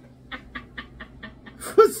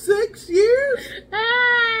 For 6 years?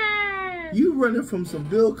 You running from some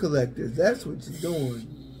bill collectors. That's what you're doing.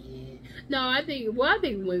 Yeah. No, I think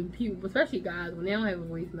when people, especially guys, when they don't have a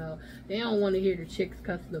voicemail, they don't want to hear the chicks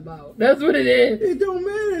cussing about. That's what it is. It don't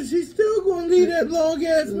matter. She's still going to leave that long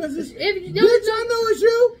ass message. Bitch, I know it's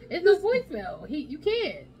you. It's no voicemail. You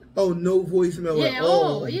can't. Oh, no voicemail at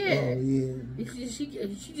all. Yeah. Oh, yeah. She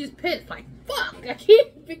just pissed. Like, fuck, I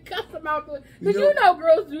can't be cussing about it. Because you know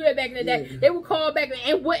girls do that back in the day. Yeah. They would call back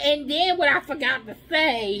and then what I forgot to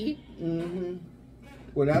say. Mm-hmm.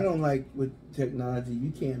 What I don't like with technology,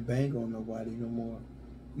 you can't bang on nobody no more.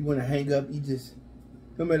 You want to hang up, you just,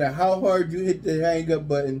 no matter how hard you hit the hang up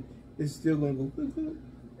button, it's still going to go.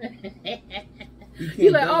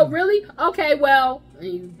 You're like, oh, really? Okay, well.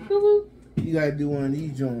 You gotta do one of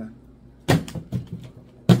these joints.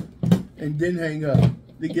 And then hang up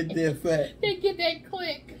to get the effect. They get that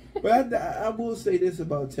click. But I will say this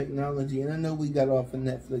about technology, and I know we got off of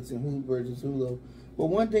Netflix and Hulu versus Hulu, but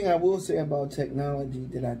one thing I will say about technology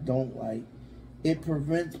that I don't like, it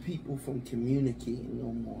prevents people from communicating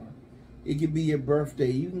no more. It could be your birthday.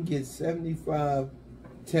 You can get 75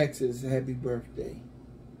 texts, happy birthday.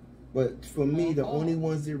 But for me, the only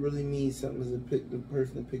ones that really mean something is the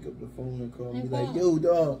person to pick up the phone and call me like, yo,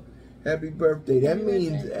 dog, happy birthday. That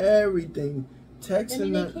means everything.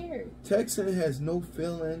 Texting has no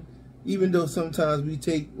feeling, even though sometimes we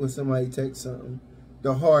take when somebody texts something,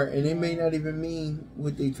 the heart, and it may not even mean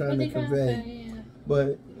what they're trying to convey.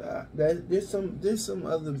 But there's some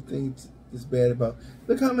other things that's bad about.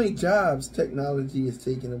 Look how many jobs technology is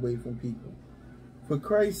taking away from people. For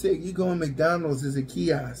Christ's sake, you go on McDonald's, there's a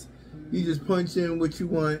kiosk. You just punch in what you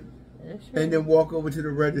want, and then walk over to the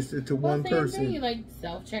register to one person. Thing, like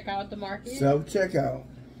self-checkout at the market. Self-checkout.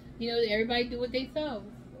 You know, everybody do what they sell.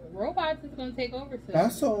 Robots is going to take over soon. I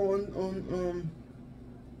saw on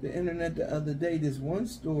the internet the other day, this one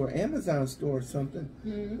store, Amazon store or something,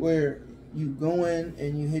 where you go in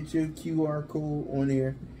and you hit your QR code on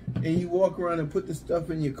there, and you walk around and put the stuff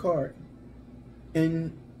in your cart,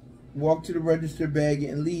 and walk to the register, bag it,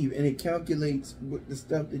 and leave, and it calculates what the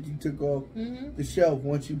stuff that you took off the shelf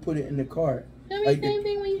once you put it in the cart. I mean, like same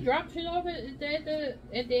thing when you drop shit off at the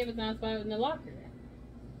Amazon spot in the locker.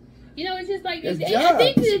 You know, it's just like I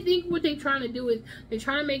think what they're trying to do is they're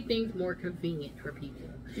trying to make things more convenient for people.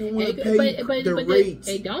 They don't want to pay the rates.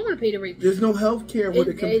 They don't want to pay the rates. There's no health care with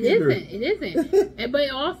a computer. It isn't. But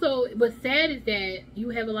also, what's sad is that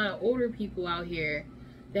you have a lot of older people out here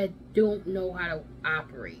that don't know how to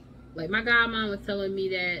operate. Like my godmom was telling me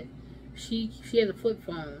that she has a flip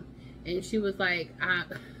phone, and she was like,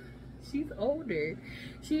 she's older.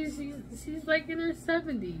 She's like in her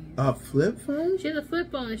 70s. A flip phone? She has a flip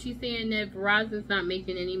phone, and she's saying that Verizon's not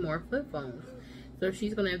making any more flip phones. So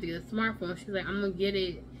she's going to have to get a smartphone. She's like, I'm going to get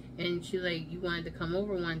it. And she's like, you wanted to come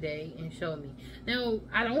over one day and show me. Now,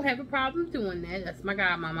 I don't have a problem doing that. That's my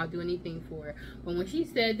godmom. I'll do anything for her. But when she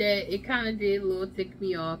said that, it kind of did a little tick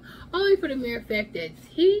me off. Only for the mere fact that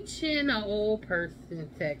teaching an old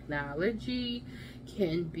person technology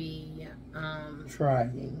can be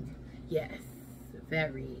trying. Yes,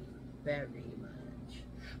 very, very much.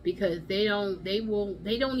 Because they don't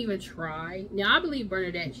even try. Now I believe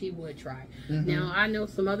Bernadette, she would try. Now I know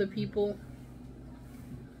some other people.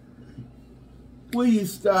 Will you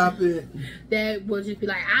stop it? That will just be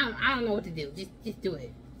like, I don't know what to do. Just do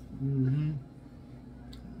it.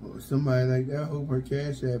 Well, somebody like that, I hope her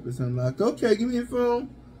Cash App is unlocked. Okay, give me your phone.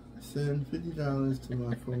 Send $50 to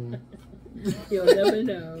my phone. You'll never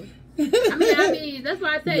know. I mean, that's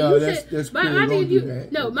why I said no, you that's, should. That's but cool. I mean,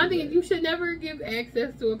 my thing is you should never give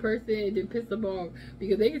access to a person and then piss them off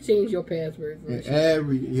because they can change your passwords.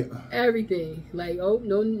 Everything. Like, oh,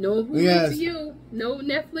 no Hulu for you, no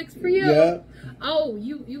Netflix for you. Yep. Oh,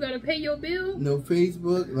 you gotta pay your bill. No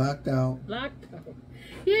Facebook, locked out. Locked out.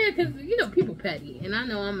 Yeah, because people petty, and I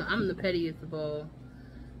know I'm the pettiest of all.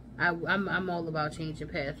 I'm all about changing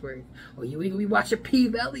passwords. Oh, you ain't gonna be watching P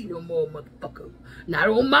Valley no more, motherfucker. Not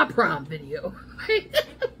on my prom video. It's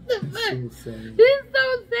so sad. It's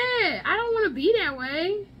so sad. I don't want to be that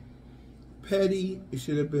way. Petty, it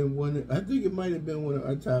should have been one. I think it might have been one of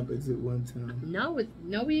our topics at one time. No, we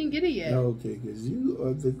didn't get it yet. Okay, because you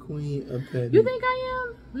are the queen of petty. You think I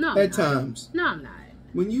am? No. At times. No, I'm not.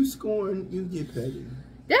 When you scorn, you get petty.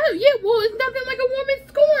 Well, it's nothing like a woman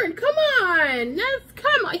scorned. Come on.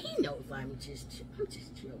 He knows I'm just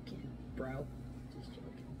joking, bro. Just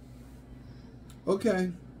joking.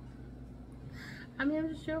 Okay. I mean, I'm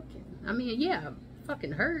just joking. I mean, yeah, I'm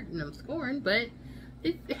fucking hurt and I'm scorned, but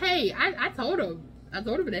hey, I told him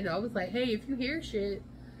that I was like, hey, if you hear shit,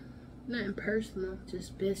 nothing personal,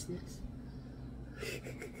 just business.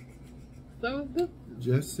 So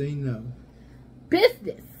just say no.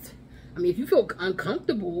 Business. I mean, if you feel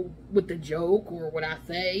uncomfortable with the joke or what I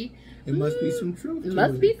say, it must be some truth to it.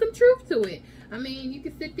 Must be some truth to it. I mean, you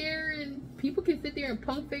can sit there and people can sit there and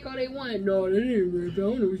punk fake all they want. No, that ain't right. I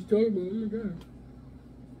don't know what you're talking about. Oh my God.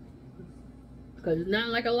 Because it's not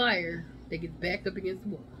like a liar that gets backed up against the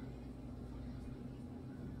wall.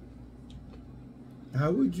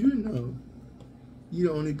 How would you know?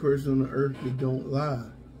 You're the only person on the earth that don't lie.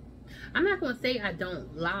 I'm not going to say I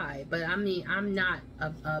don't lie, but I mean, I'm not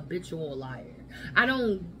a habitual liar. I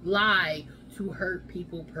don't lie to hurt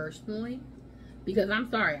people personally because I'm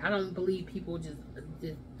sorry. I don't believe people just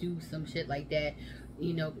do some shit like that,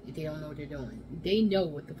 if they don't know what they're doing. They know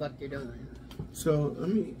what the fuck they're doing. So, let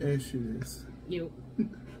me ask you this. You.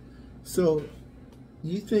 So,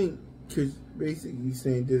 you think, because basically you're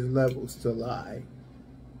saying there's levels to lie.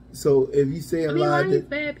 So if you say a lie, lying is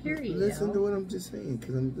bad, period. Listen to what I'm just saying,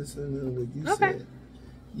 because I'm listening to what you said.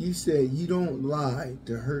 You said you don't lie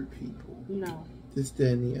to hurt people. No. This,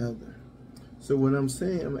 that, and the other. So what I'm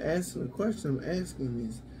saying, I'm asking the question I'm asking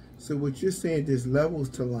is, so what you're saying, there's levels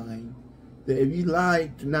to lying. That if you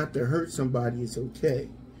lie not to hurt somebody, it's okay.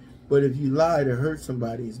 But if you lie to hurt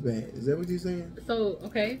somebody, it's bad. Is that what you're saying? So,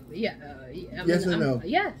 okay. Yeah. Yes or no?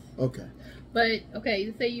 Yes. Okay. But, okay,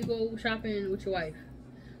 let's say you go shopping with your wife.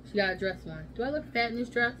 She got a dress on. Do I look fat in this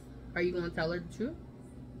dress? Are you going to tell her the truth?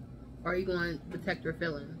 Or are you going to protect her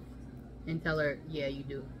feelings and tell her, yeah, you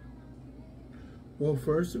do? Well,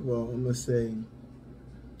 first of all, I'm going to say,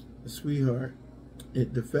 sweetheart,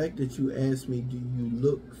 the fact that you asked me, do you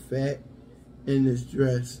look fat in this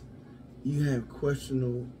dress, you have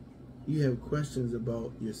questions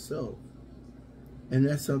about yourself. And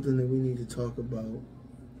that's something that we need to talk about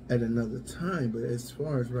at another time. But as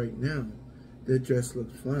far as right now, that dress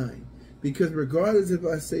looks fine. Because regardless if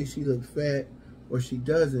I say she looks fat or she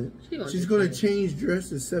doesn't, she's going to change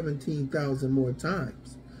dresses 17,000 more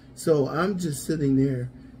times. So I'm just sitting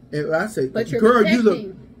there and I say, girl, you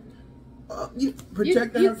look... you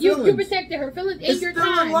protecting her feelings. You protected her feelings and your time.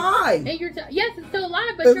 It's still a lie. And your yes, it's still a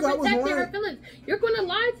lie, but If you're protecting her feelings. You're going to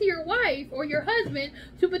lie to your wife or your husband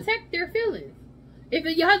to protect their feelings. If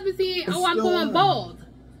your husband saying, "Oh, I'm going bald,"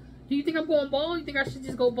 do you think I'm going bald? You think I should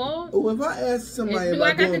just go bald? Oh, if I ask somebody do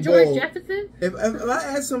I got the George Jefferson? If I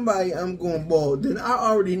ask somebody I'm going bald, then I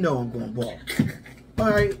already know I'm going bald. All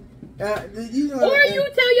right. You know, or you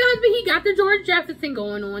tell your husband he got the George Jefferson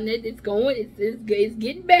going on. It's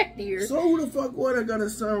getting back there. So who the fuck would I got a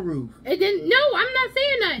sunroof? And then no, I'm not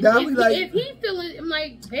saying that. If he feeling, I'm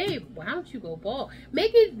like, babe, why don't you go bald?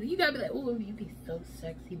 Make it. You gotta be like, oh, you be so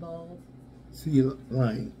sexy bald. See, you're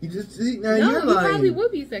lying. You just see now. No, you're lying. Probably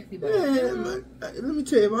would be sexy bald. Yeah, let me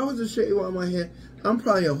tell you, if I was to shave all my hair, I'm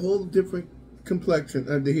probably a whole different complexion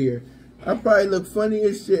under here. I probably look funny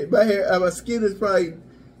as shit. My skin is probably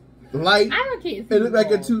light. Can't see it look like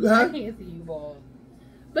bald. a two. Huh? I can't see you bald.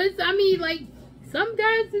 But I mean, like some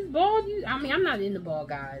guys is bald. I'm not into bald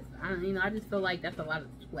guys. I just feel like that's a lot of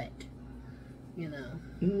sweat. You know.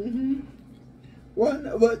 Mhm.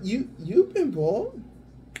 Well, but you've been bald.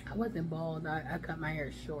 I wasn't bald. I cut my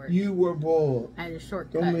hair short. You were bald. I had a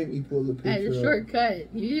short cut. Don't make me pull the picture. I had a short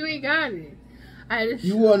cut. You ain't got it.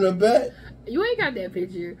 You want to bet? You ain't got that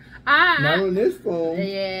picture. Not on this phone.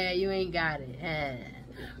 Yeah, you ain't got it.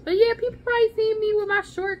 But yeah, people probably seen me with my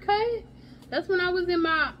short cut. That's when I was in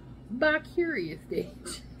my bi-curious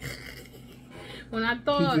stage. When I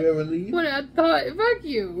thought. Did you ever leave? When I thought, fuck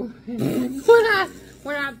you.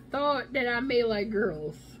 when I thought that I made like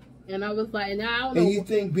girls. And I was like, and I don't know. And you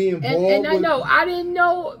think being bald? And I know, I didn't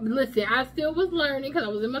know. Listen, I still was learning because I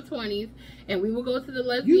was in my 20s, and we would go to the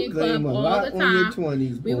lesbian club all the time.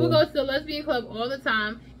 We would go to the lesbian club all the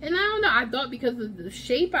time, and I don't know. I thought because of the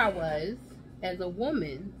shape I was as a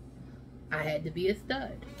woman, I had to be a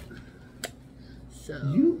stud. So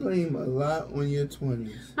you blame a lot on your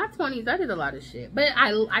 20s. My 20s, I did a lot of shit. But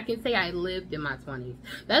I can say I lived in my 20s.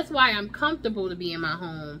 That's why I'm comfortable to be in my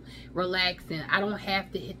home, relaxing. I don't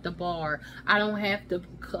have to hit the bar. I don't have to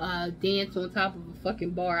dance on top of a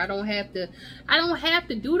fucking bar. I don't have to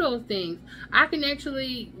do those things. I can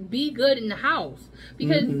actually be good in the house.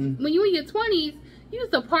 Because when you in your 20s, you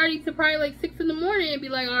used to party to probably like 6 in the morning and be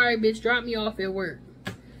like, all right, bitch, drop me off at work.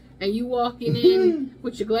 And you walking in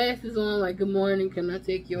with your glasses on, like, good morning, can I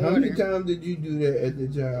take your order? How many times did you do that at the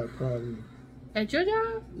job, probably? At your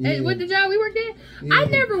job? Yeah. What the job we worked at? Yeah. I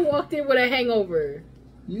never walked in with a hangover.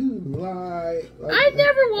 You lie. Like, I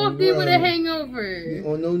never walked in with a hangover.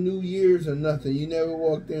 On no New Year's or nothing. You never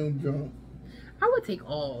walked in drunk. I would take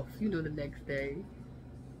off, the next day.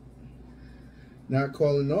 Not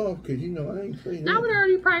calling off, because, I ain't playing. I would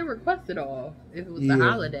already probably requested off if it was the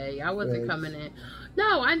holiday. I wasn't coming in.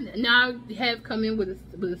 No, I have come in with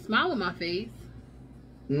a smile on my face.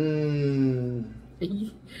 You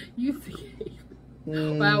see,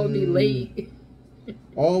 but I would be late.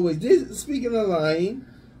 Always. Speaking of lying,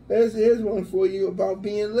 here's one for you about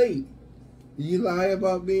being late. Do you lie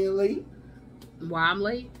about being late? Why I'm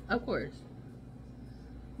late? Of course.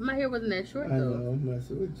 My hair wasn't that short, though. I know, I'm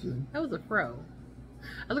messing with you. That was a fro.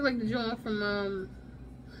 I look like the joint from,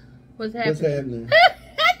 What's Happening? What's Happening? I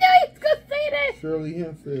knew he was going to say that. Shirley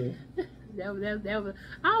Hemphill. That was,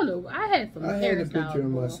 I don't know. I had some hairstyles. I had a picture of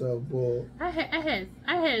myself bald. I had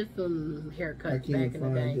some haircuts back in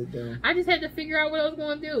the day. It, I just had to figure out what I was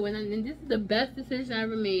going to do. And this is the best decision I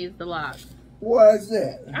ever made is the locks. Why is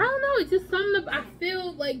that? I don't know. It's just something I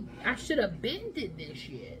feel like I should have been did this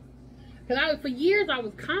shit. Because for years I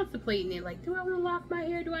was contemplating it. Like, do I want to lock my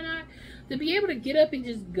hair? Do I not? To be able to get up and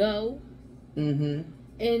just go. And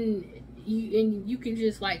you can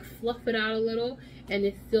just like fluff it out a little and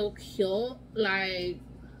it's still cute. Like,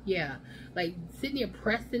 yeah. Like sitting there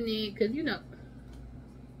pressing it. Because, when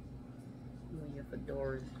your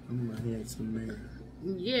fedoras. I'm a handsome man.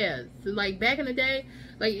 Yeah. So like back in the day,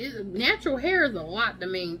 like natural hair is a lot the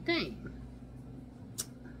main thing.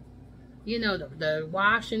 The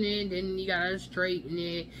washing it, then you gotta straighten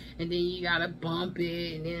it, and then you gotta bump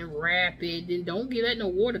it, and then wrap it. Then don't let no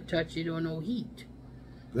water touch it or no heat.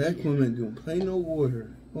 Black women don't play no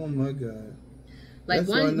water. Oh my God! Like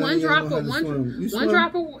one drop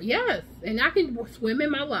of yes, and I can swim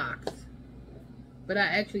in my locks. But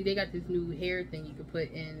they got this new hair thing you can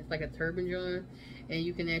put in. It's like a turban joint, and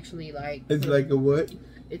you can actually like. It's like a what?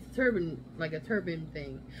 It's turban, like a turban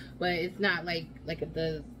thing, but it's not like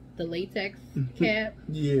the latex cap.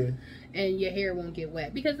 Yeah. And your hair won't get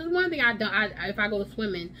wet. Because there's one thing if I go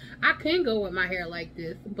swimming, I can go with my hair like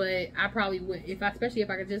this, but I probably would, especially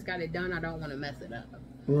if I just got it done, I don't want to mess it up.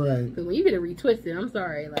 Right. Because when you get it retwisted, I'm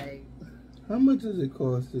sorry, like. How much does it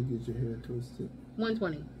cost to get your hair twisted?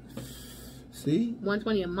 $120. See?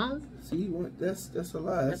 $120 a month. See, that's a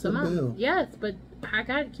lot. That's a month. bill. Yes, but I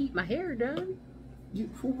gotta keep my hair done.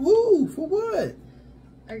 For who? For what?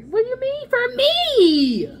 What do you mean for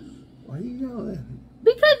me? Why are you yelling?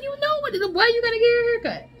 Because you know why you gotta get a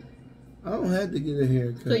haircut. I don't have to get a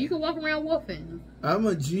haircut. So you can walk around woofing. I'm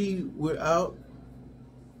a G without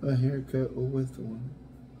a haircut or with one.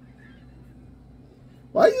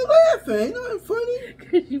 Why are you laughing? Ain't nothing funny.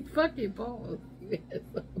 Because you fucking bald.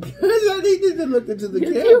 I needed to look into the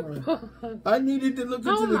camera. I needed to look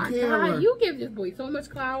into the camera. Oh my God, you give this boy so much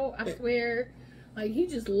clout, I swear. Like, he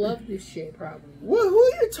just loves this shit, probably. What? Who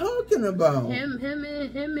are you talking about? Him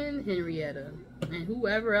and Henrietta. And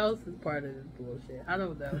whoever else is part of this bullshit. I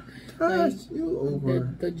don't know. Gosh, like, you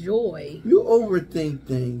over... The joy. You overthink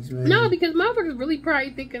things, man. No, because motherfuckers really probably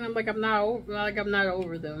thinking I'm not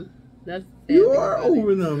over them. That's you are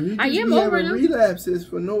over them. You just I am over them. Relapses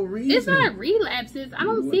for no reason. It's not relapses. I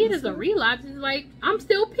don't see it as a relapse. It's like I'm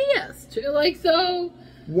still pissed. Like, so.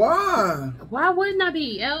 Why? Why wouldn't I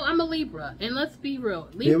be? I'm a Libra, and let's be real.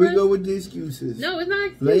 Libras, here we go with the excuses. No, it's not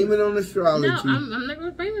excuses. Blame it on astrology. No, I'm not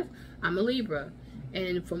going to blame this. I'm a Libra,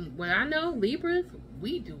 and from what I know, Libras,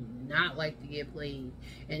 we do not like to get played,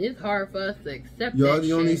 and it's hard for us to accept. Y'all that the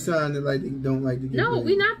shit. only sign that don't like to get No, played.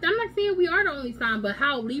 we not. I'm not saying we are the only sign, but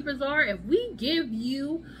how Libras are. If we give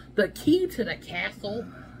you the key to the castle,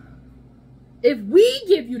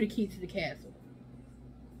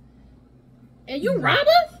 and you rob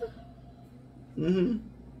us, mm-hmm.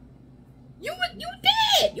 you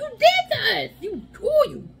dead. You dead to us. You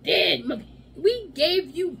dead. We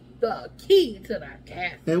gave you the key to the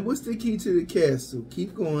castle. And what's the key to the castle?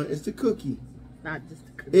 Keep going. It's the cookie. Not just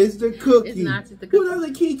the cookie. It's the cookie. It's not just the cookie. What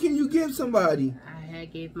other key can you give somebody? I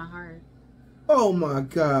gave my heart. Oh my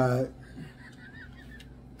God.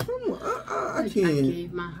 Come on. I can't. I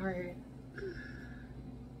gave my heart.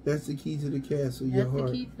 That's the key to the castle, That's your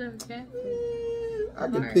heart. The key to the castle. I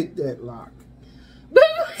can pick that lock.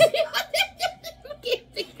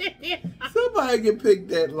 Somebody can pick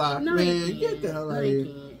that lock, no, man. Get the hell out of here.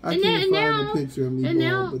 I and can't now, find a picture of me and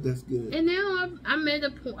bald, now, but that's good. And now I'm at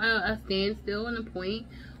a standstill and a point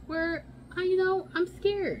where, I'm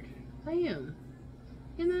scared. I am.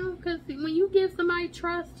 Because when you give somebody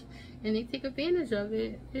trust and they take advantage of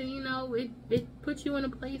it, then, it puts you in a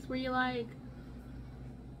place where you're like,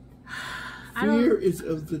 fear is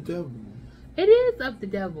of the devil. It is of the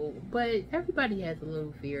devil, but everybody has a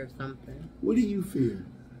little fear of something. What do you fear?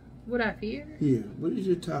 What I fear? Yeah. What is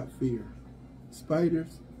your top fear?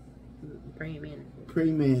 Spiders? Praying mantis.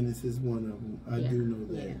 Praying mantis is one of them. I do know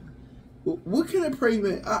that. Yeah. What can a praying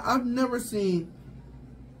mantis... I've never seen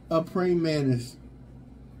a praying mantis,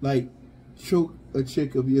 like, choke a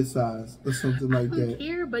chick of your size or something like that. I don't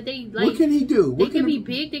care, but they, like... What can he do? They can be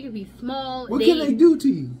big, they can be small. What can they do to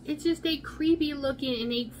you? It's just they creepy looking,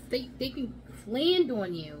 and they can land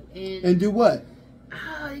on you. And do what?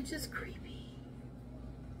 It's just creepy.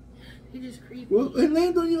 They just creepy. Well, and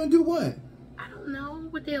land on you and do what? I don't know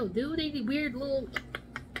what they'll do. They do weird little...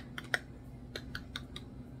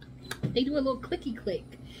 They do a little clicky click.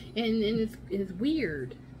 And it's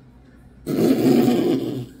weird.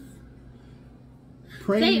 Same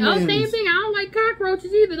thing. I don't like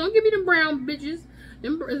cockroaches either. Don't give me them brown bitches.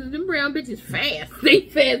 Them brown bitches fast. They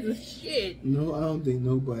fast as shit. No, I don't think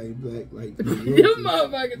nobody black like them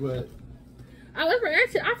motherfuckers. But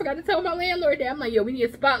I forgot to tell my landlord that. I'm like, yo, we need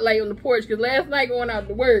a spotlight on the porch because last night going out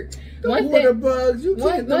to work. Water bugs. You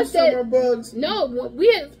can't do summer bugs. No,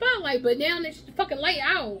 we had a spotlight, but now they fucking light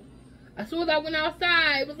out. As soon as I went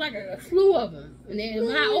outside, it was like a slew of them. And then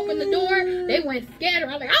when I opened the door, they went scatter.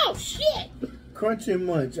 I was like, oh shit. Crunch and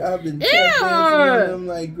munch. I've been tap dancing on them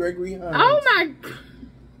like Gregory Hines. Oh my.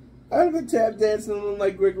 I've been tap dancing on them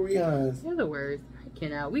like Gregory Hines. You're the worst. I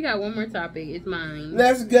cannot. We got one more topic. It's mine.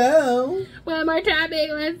 Let's go. One more topic.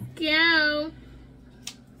 Let's go.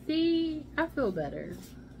 See, I feel better.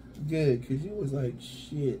 Good, because you was like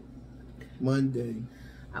shit Monday.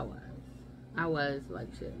 I was like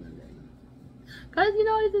shit Monday. Cause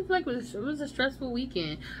it's just like it was a stressful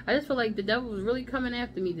weekend. I just feel like the devil was really coming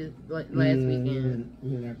after me this last weekend.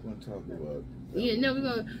 We're not gonna talk about. Yeah, no, we're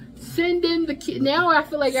gonna send in the kids. Now I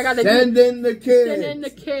feel like I gotta send in the kids. Send in the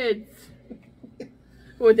kids.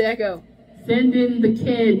 Where'd that go? Send in the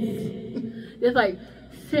kids. It's like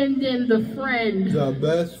send in the friend. The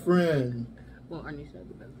best friend. Well, Arnie's not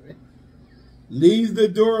the best friend. Leaves the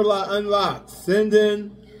door unlocked. Send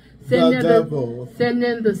in. The devil. Send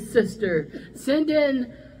in the sister. Send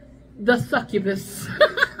in the succubus.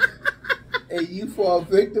 And you fall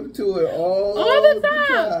victim to it all the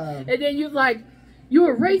time. And then you're like, you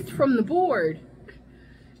erased from the board.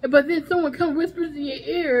 But then someone comes whispers in your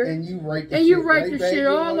ear, and you write the shit, shit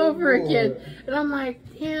all over again. And I'm like,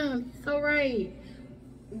 damn, you're so right.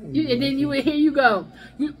 And then here you go.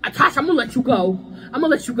 Tasha, I'm gonna let you go. I'm gonna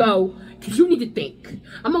let you go because you need to think.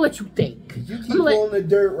 I'm gonna let you think. You keep pulling the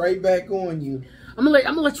dirt right back on you. I'm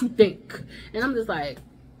gonna let you think. And I'm just like,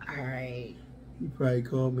 all right. You probably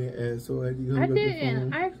called me an asshole as you hung I up the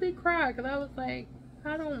didn't. phone. I actually cried because I was like,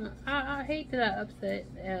 I hate that I upset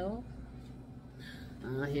Elle.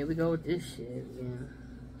 Here we go with this shit.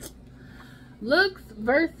 Yeah. Looks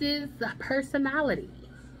versus personality.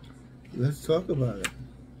 Let's talk about it.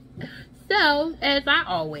 So, as I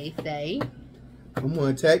always say, I'm gonna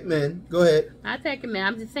attack men. Go ahead. I attack men.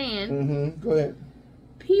 I'm just saying. Go ahead.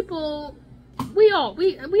 People, we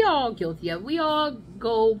all guilty of. We all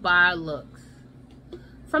go by looks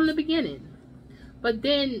from the beginning. But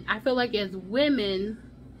then I feel like as women,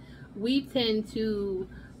 we tend to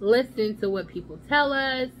listen to what people tell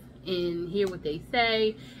us and hear what they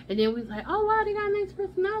say, and then we're like, oh wow, they got a nice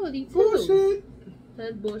personality too. Bullshit.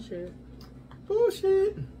 That's bullshit.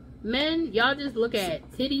 Bullshit. Men, y'all just look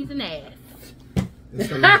at titties and ass.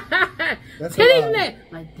 That's titties and ass.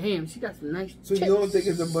 Like, damn, she got some nice So tits. you don't think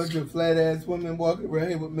it's a bunch of flat ass women walking around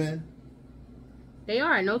here with men? They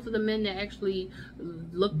are, and those are the men that actually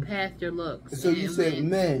look past their looks. So you said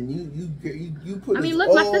men. You put. I mean,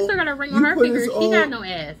 look, my sister got a ring on her finger. She got no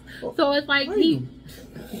ass. So it's like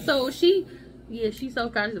she's so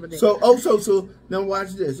conscious about that. So now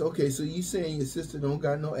watch this. Okay, so you saying your sister don't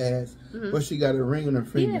got no ass, but she got a ring on her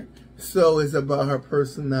finger. Yeah. So it's about her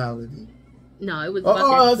personality. No, it was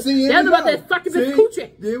about that succubus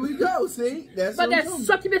coochie. There we go. See, that's about that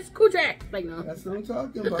succubus coochie. Like, no, that's what I'm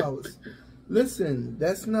talking about. Listen,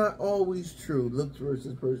 that's not always true. Looks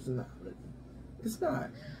versus personality. It's not.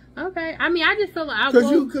 Okay. I mean, I just feel like so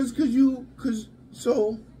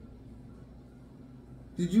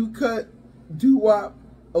did you cut Doo-Wop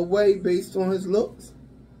away based on his looks?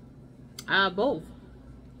 Both.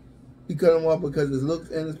 You cut him off because of his looks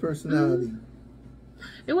and his personality.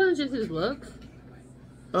 It wasn't just his looks.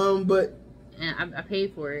 But and I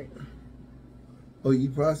paid for it. Oh,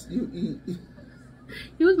 you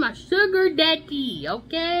He was my sugar daddy,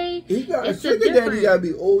 okay? A sugar daddy gotta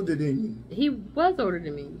be older than you. He was older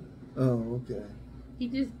than me. Oh, okay. He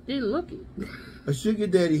just didn't look it. A sugar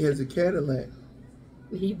daddy has a Cadillac.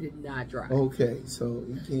 He did not drive. Okay, so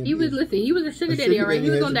you can't. He was he was a sugar daddy, all right? He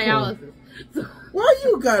was on dialysis. So. Why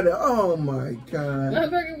you gotta? Oh my God!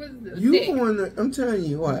 Was I'm telling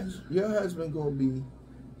you, watch. Your husband gonna be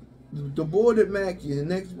the board at Mackey. The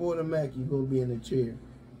next board at Mackey gonna be in a chair.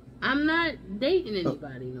 I'm not dating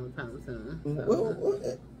anybody no time soon. So.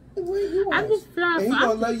 Well, I'm just trying. And he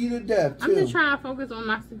gonna love you to death too. I'm just trying to focus on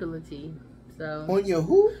my stability. So on your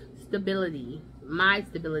who? Stability. My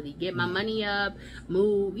stability. Get my money up.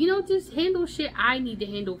 Move. You know, just handle shit I need to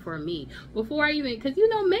handle for me before I even. Because you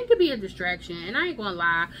know, men can be a distraction, and I ain't gonna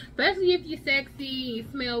lie. Especially if you're sexy, you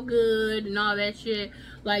smell good, and all that shit.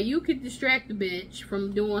 Like you could distract the bitch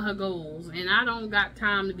from doing her goals, and I don't got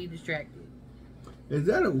time to be distracted. Is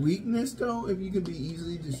that a weakness though? If you can be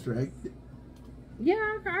easily distracted?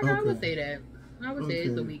 Yeah, I would say that. I would say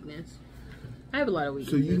it's a weakness. I have a lot of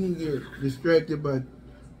weaknesses. So you can get distracted by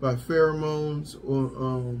pheromones or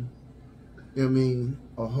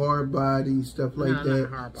a hard body, stuff like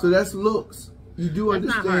that. So that's looks. You do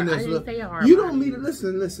understand that's look. You don't mean to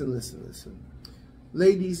listen.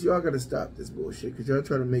 Ladies, y'all gotta stop this bullshit because y'all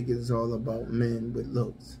try to make it all about men with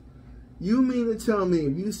looks. You mean to tell me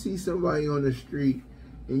if you see somebody on the street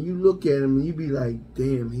and you look at him and you be like,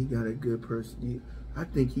 damn, he got a good person. I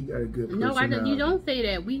think he got a good personality. No, you don't say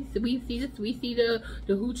that. We see this. We see the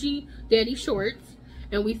hoochie daddy shorts,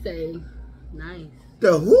 and we say, nice.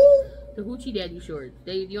 The who? The hoochie daddy shorts.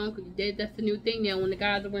 That's the new thing now. When the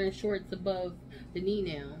guys are wearing shorts above the knee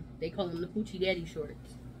now, they call them the hoochie daddy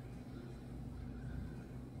shorts.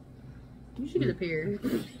 You should get a pair.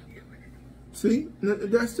 See,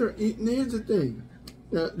 here's the thing.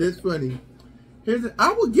 Now, that's funny.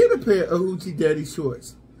 I would get a pair of hoochie daddy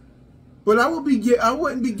shorts, but I wouldn't be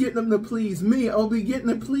getting them to please me. I would be getting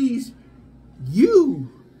to please you.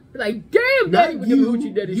 Like, damn, daddy with the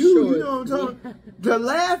hoochie daddy shorts. You know what I'm talking about? To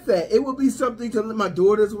laugh at. It would be something to my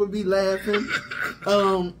daughters would be laughing.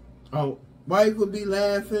 Wife would be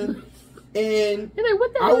laughing, and like,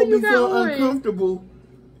 what the I hell would you be feeling uncomfortable.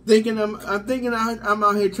 Thinking I'm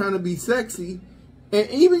out here trying to be sexy, and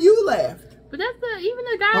even you laughed. But that's even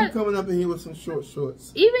the guys. I'm coming up in here with some short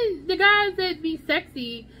shorts. Even the guys that be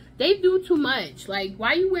sexy, they do too much. Like,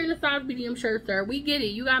 why you wearing a size medium shirt, sir? We get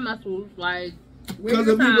it. You got muscles. Like, Because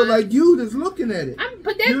of people like you that's looking at it.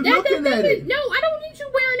 But that thing is, no, I don't need you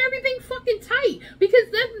wearing everything fucking tight. Because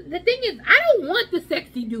the thing is, I don't want the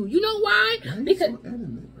sexy dude. You know why? Because so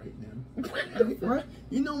adamant right now. Right?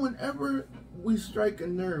 You know, whenever we strike a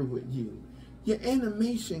nerve with you, your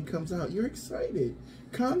animation comes out. You're excited.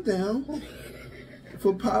 Calm down.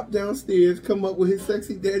 For Pop downstairs, come up with his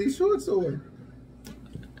sexy daddy shorts on.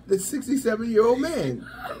 The 67-year-old man.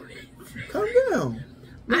 Calm down.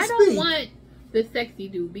 I don't want the sexy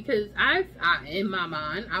dude because I, in my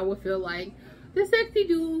mind, I would feel like the sexy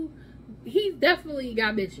dude, he's definitely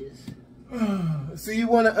got bitches. So you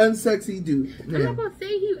want an unsexy dude? I'm not gonna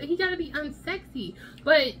say he gotta be unsexy,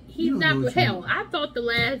 but he's not. Hell, I thought the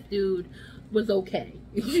last dude was okay.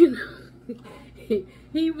 You know,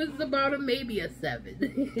 he was about maybe a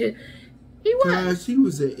 7. He was. Gosh, he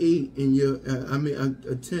was an 8 in your.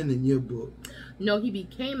 A 10 in your book. No, he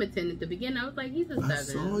became a 10 at the beginning. I was like, he's a 7. I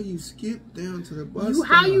saw you skip down to the bus stop.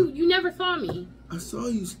 How you never saw me? I saw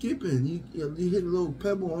you skipping. You hit a little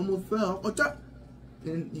pebble, almost fell.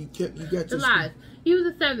 And you got the lies. He was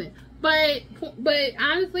a 7, but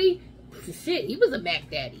honestly, shit, he was a Mac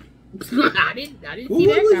Daddy. I didn't see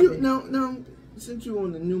that coming. Now, since you're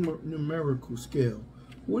on the numerical scale,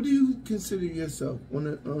 what do you consider yourself on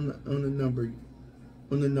the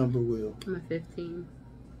number wheel? I'm a 15.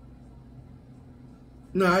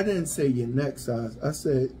 No, I didn't say your neck size. I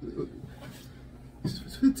said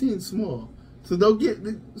 15 small. So don't get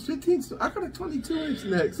 15. I got a 22-inch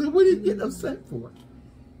neck. So what are you getting upset for?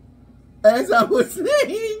 As I was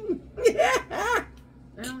saying. I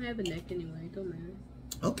don't have a neck anyway. It don't matter.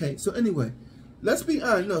 Okay, so anyway, let's be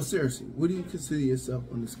honest. No, seriously. What do you consider yourself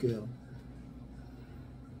on the scale?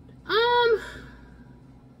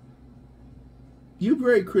 You're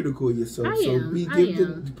very critical of yourself,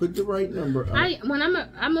 put the right number up. I'm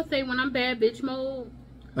gonna say when I'm bad bitch mode,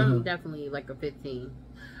 I'm definitely like a 15.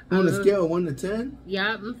 On a scale of 1 to 10?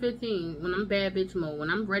 Yeah, I'm 15. When I'm bad bitch mode,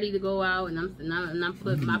 when I'm ready to go out and I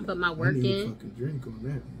put my work in. A fucking drink on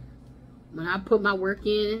that. When I put my work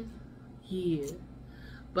in, yeah.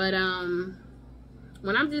 But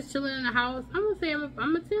when I'm just chilling in the house, I'm gonna say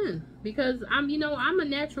I'm a 10 because I'm a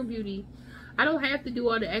natural beauty. I don't have to do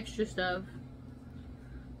all the extra stuff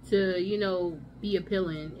to, be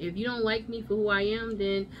appealing. If you don't like me for who I am,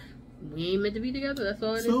 then we ain't meant to be together. That's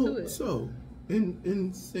all it is to it. So,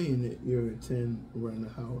 in saying that you're a 10 around the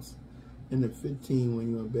house and a 15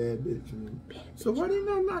 when you're a bad bitch, so why they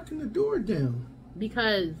not knocking the door down?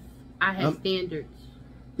 Because I have standards.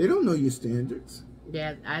 They don't know your standards.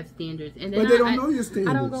 Yeah, I have standards. And then but they don't know your standards.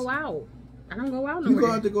 I don't go out. Nowhere. You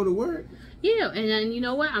go out to go to work. Yeah, and then you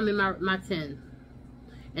know what? I'm in my 10.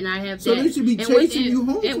 And I have that. So they should be chasing you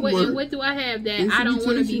home from work. And what do I have that I don't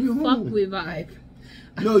want to be fucked with vibe?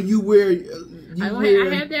 No, you wear... I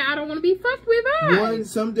have that I don't want to be fucked with vibe.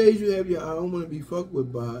 Some days you have your I don't want to be fucked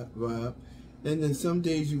with vibe. And then some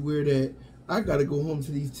days you wear that I got to go home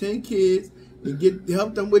to these 10 kids and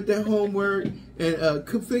help them with their homework and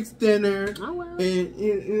cook, fix dinner. Oh, well. And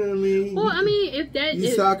you know what I mean? Well, I mean, if that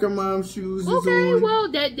your soccer mom shoes okay, is on.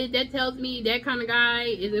 well, that tells me that kind of guy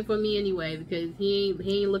isn't for me anyway because he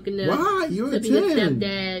ain't looking to why you're to a be 10. a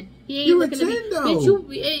stepdad. He ain't you're looking a 10, to be. Though.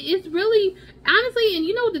 It's really honestly, and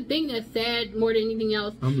you know the thing that's sad more than anything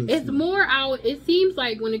else. It's more out. It seems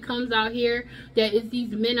like when it comes out here that it's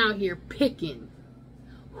these men out here picking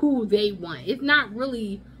who they want. It's not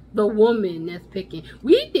really the woman that's picking.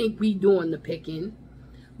 We think we doing the picking,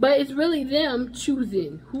 but it's really them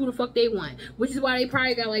choosing who the fuck they want. Which is why they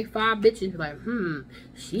probably got like 5 bitches like,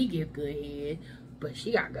 she give good head, but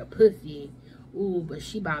she got good pussy. Ooh, but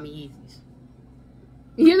she buy me Yeezys.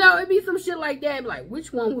 You know, it'd be some shit like that. Like,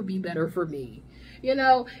 which one would be better for me? You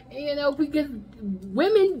know, because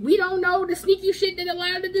women, we don't know the sneaky shit that a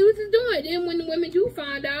lot of the dudes is doing. Then when the women do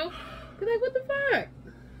find out, they're like, what the fuck?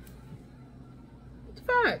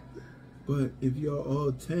 But if you're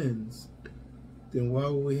all 10s, then why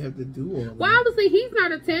would we have to do all that? Well, obviously he's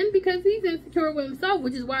not a 10 because he's insecure with himself,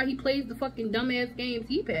 which is why he plays the fucking dumbass games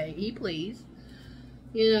he plays.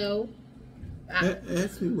 You know.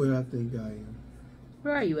 Ask me where I think I am.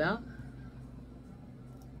 Where are you, Al?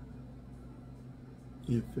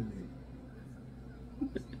 Infinite.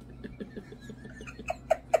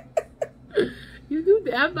 You do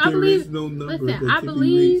that. I there believe. Is no number listen, that I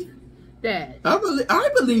believe that. I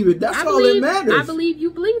believe it. That's all that matters. I believe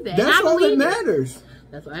you believe that. That's all that matters.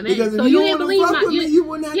 That's what I mean. Because so if you you didn't don't believe fuck my. with me, you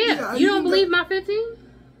wouldn't have Yeah, you don't believe my 15.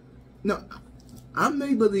 No, I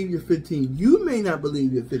may believe you're 15. You may not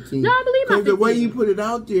believe you're 15. No, I believe my 15. Because the way you put it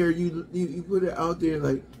out there, you put it out there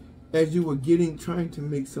like as you were trying to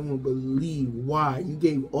make someone believe why. You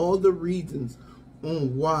gave all the reasons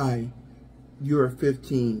on why you're a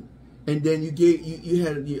 15, and then you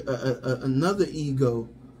had another ego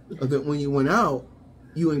that when you went out,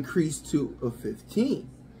 you increased to a 15.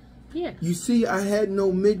 Yeah. You see, I had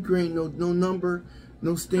no mid-grade, no number,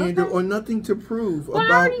 no standard, or nothing to prove. Well, I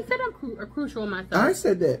already said I'm crucial myself. I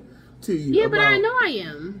said that to you. Yeah, but I know I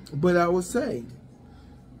am. But I would say,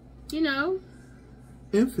 you know,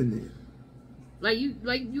 infinite.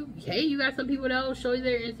 Hey, you got some people that'll show you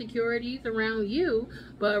their insecurities around you,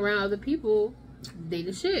 but around other people, they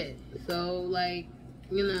the shit. So, like,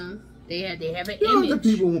 you know, they have an image. Other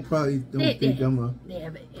people probably don't think I'm a. They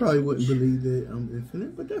have an probably image. wouldn't believe that I'm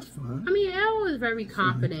infinite, but that's fine. I mean, Elle is very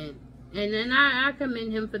confident, and then I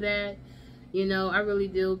commend him for that. You know, I really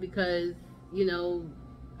do, because, you know,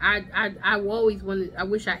 I always wanted. I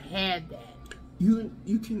wish I had that. You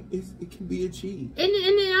can. It can be achieved. And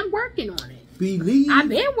then I'm working on it. Believe. I've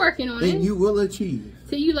been working on it. And you will achieve.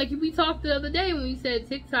 So we talked the other day when we said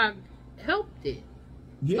TikTok helped it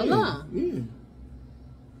along. Yeah.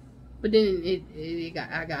 But then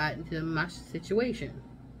I got into my situation,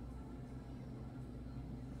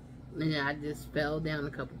 and I just fell down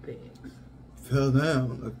a couple pegs. Fell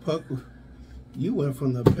down a couple. You went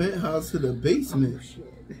from the penthouse to the basement. Oh,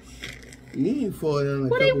 shit. You didn't fall down a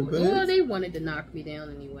couple pegs. Well, they wanted to knock me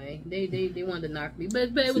down anyway. They wanted to knock me, but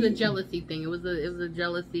it was a jealousy thing. It was a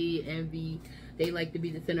jealousy, envy. They like to be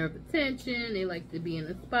the center of attention. They like to be in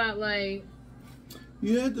the spotlight.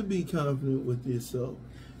 You have to be confident with yourself.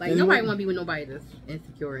 Like, nobody want to be with nobody that's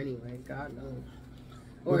insecure anyway. God knows.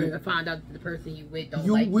 Or find out that the person you with don't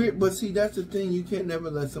like you. But see, that's the thing. You can't never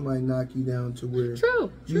let somebody knock you down to where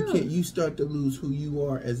you start to lose who you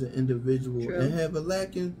are as an individual and have a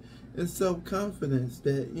lack in self-confidence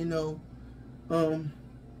that, you know,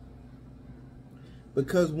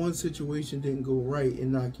 because one situation didn't go right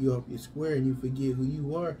and knock you off your square and you forget who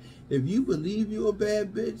you are. If you believe you're a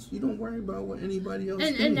bad bitch, you don't worry about what anybody else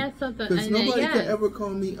thinks. And that's something. Because nobody can ever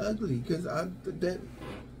call me ugly. Because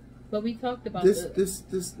But we talked about this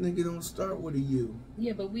nigga don't start with a U.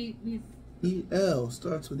 Yeah, but we E-L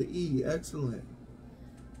starts with an E. Excellent.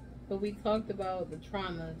 But we talked about the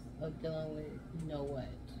traumas of dealing with you know what.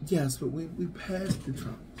 Yes, but we passed the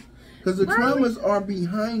traumas. Because the traumas are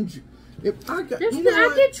behind you. If I got,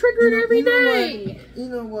 I get triggered every day. You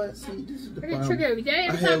know what? See, this is the problem. I get triggered every day.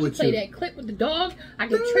 Every time you play that clip with the dog, I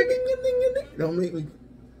get triggered. Don't make me.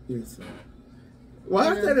 Yes.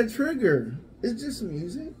 Why is that a trigger? It's just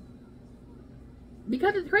music.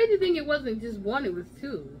 Because the crazy thing, it wasn't just one; it was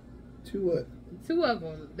two. Two what? Two of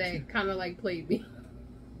them that kind of like played me.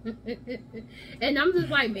 And I'm just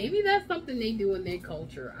like, maybe that's something they do in their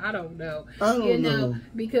culture. I don't know. I don't know.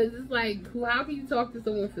 Because it's like, how can you talk to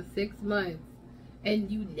someone for 6 months and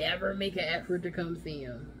you never make an effort to come see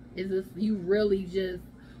them? Is this you really just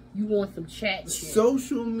you want some chat and shit?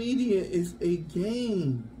 Social media is a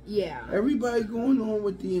game. Yeah. Everybody going on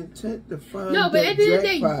with the intent to find. No, but at the end of the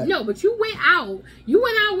day, no. But you went out. You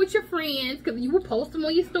went out with your friends because you were posting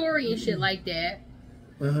on your story and shit like that.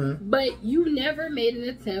 But you never made an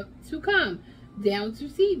attempt to come down to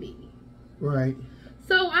see me. Right.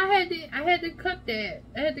 So I had to cut that.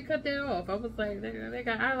 I had to cut that off. I was like,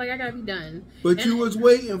 I gotta be done. But you was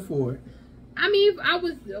waiting for it. I mean,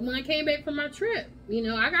 when I came back from my trip, you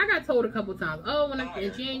know, I got told a couple times, oh,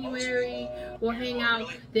 in January we'll hang out.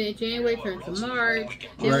 Then January turned to March.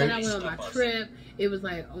 Then when I went on my trip, it was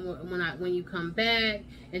like when you come back,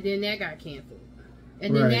 and then that got canceled.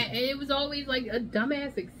 And then and it was always like a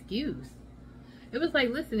dumbass excuse. It was like,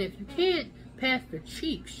 listen, if you can't pass the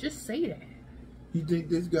cheeks, just say that. You think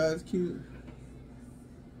this guy's cute?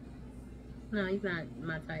 No, he's not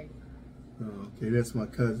my type. Oh, okay, that's my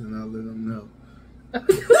cousin. I'll let him know.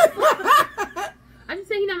 I just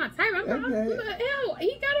say he's not my type. I'm like, what the hell?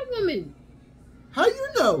 He got a woman. How you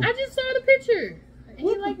know? I just saw the picture.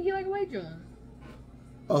 He like a white John.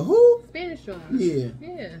 A who? Spanish John. Yeah.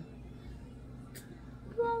 Yeah.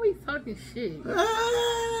 You always talking shit. You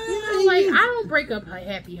know, like, I don't break up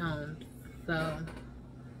happy homes. So.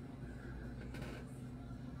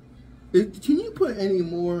 Can you put any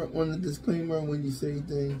more on the disclaimer when you say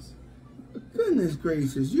things? Goodness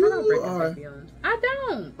gracious, you are. I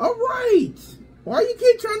don't. All right. Why you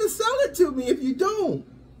keep trying to sell it to me if you don't?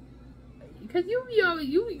 Because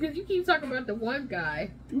you keep talking about the one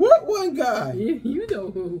guy. What one guy? You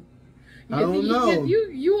know who. I don't know.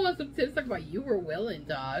 You want some tips talk about you were willing,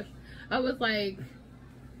 Josh. I was like,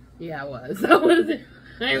 yeah, I was. I was.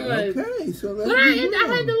 Okay, so but I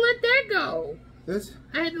had to let that go.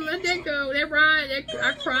 I had to let that go. That ride,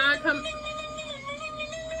 I cried.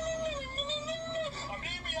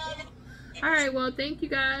 All right, well, thank you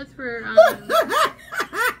guys for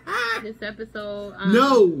this episode.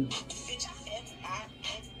 No.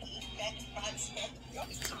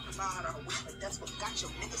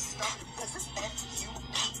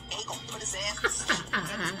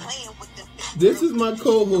 This is my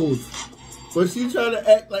co-host, but she trying to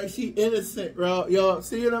act like she innocent, bro. Y'all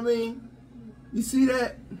see what I mean? You see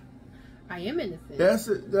that? I am innocent. That's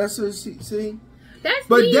what she see. That's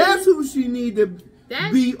but me. That's who she need to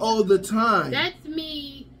be all the time. That's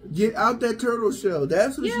me. Get out that turtle shell.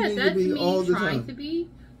 That's who she need to be all the time. Trying to be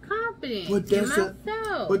confident but in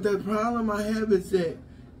myself. But the problem I have is that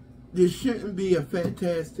there shouldn't be a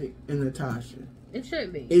Fantastic in Natasha. It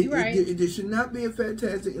shouldn't be. You're right. There should not be a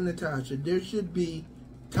Fantastic in Natasha. There should be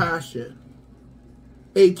Tasha,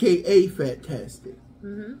 a.k.a. Fantastic.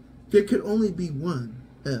 Mm-hmm. There could only be one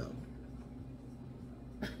L.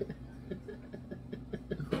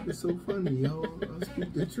 It's so funny, y'all. I'll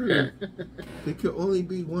speak the truth. There could only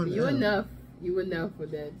be one You L. enough. You enough for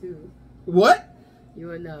that, too. What?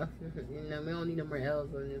 You enough. You know, we don't need no more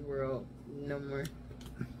L's in this world. No more.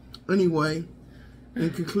 Anyway, in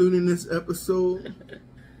concluding this episode,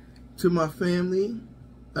 to my family,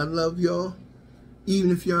 I love y'all.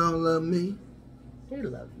 Even if y'all don't love me. They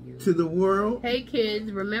love you. To the world. Hey,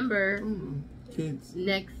 kids, remember... Kids.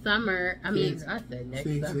 Next summer, I said next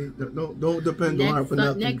summer. Don't depend on her for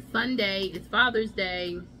nothing. Next Sunday is Father's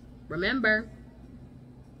Day. Remember.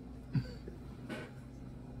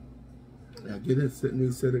 I get a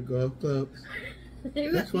new set of golf clubs.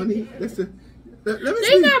 That's funny. Let me see.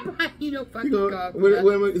 They not buying you no fucking golf clubs.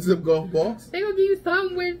 Wait, some golf balls? They gonna give you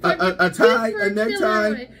some with a tie, a necktie.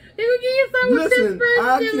 They gonna give you some with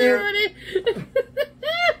Pittsburgh still on it.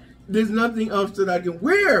 There's nothing else that I can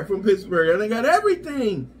wear from Pittsburgh. And I got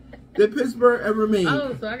everything that Pittsburgh ever made.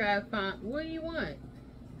 Oh, so I gotta find. What do you want?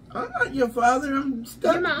 I'm not your father. I'm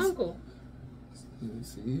stuck. You're my uncle.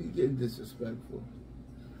 See, you're getting disrespectful.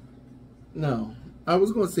 No, I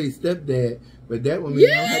was gonna say stepdad, but that would mean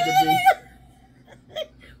I had to be.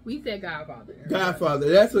 We said godfather. Godfather,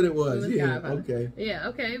 that's what it was. Yeah, godfather. Okay. Yeah,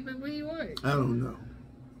 okay, but what do you want? I don't know.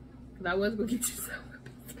 Cause I was gonna get you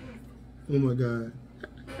something. Oh my God.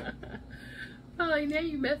 Oh, now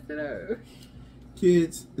you messed it up.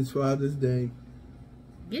 Kids, it's Father's Day.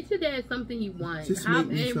 Get your dad something he wants. Just make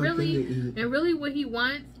me something to eat. And really what he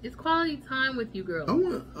wants is quality time with you, girl. I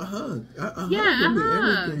want a hug. A hug.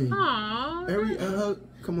 Everything. Aww. A hug.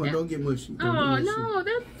 Come on, don't get mushy. Oh, no,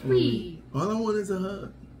 that's sweet. All I want is a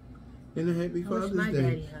hug. And a happy Father's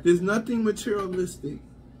Day. There's nothing materialistic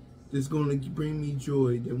that's going to bring me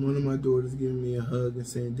joy than one of my daughters giving me a hug and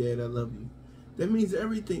saying, Dad, I love you. That means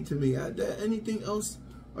everything to me. Anything else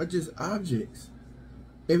are just objects.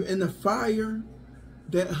 If in the fire,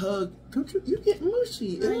 that hug, you get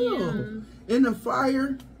mushy. Ew. In the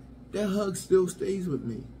fire, that hug still stays with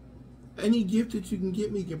me. Any gift that you can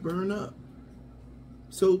get me can burn up.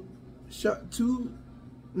 So, to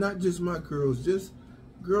not just my girls, just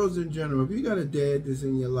girls in general. If you got a dad that's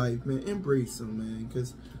in your life, man, embrace them, man.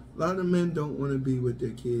 Because a lot of men don't want to be with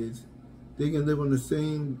their kids. They can live on the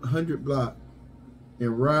same 100 block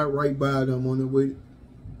and ride right by them on the way.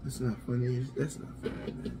 That's not funny. That's not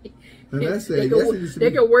funny, man. And that's it.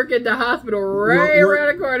 They could work at the hospital around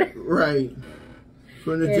the corner. Right.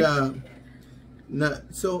 From the job.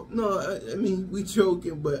 I mean, we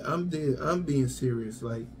joking, but I'm being serious.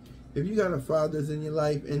 Like, if you got a father's in your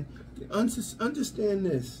life, and understand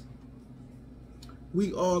this,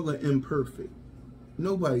 we all are imperfect.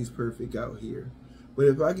 Nobody's perfect out here. But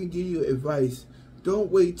if I can give you advice,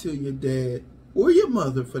 don't wait till your dad, or your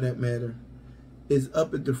mother for that matter, is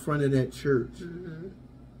up at the front of that church. Mm-hmm.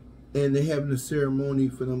 And they're having a ceremony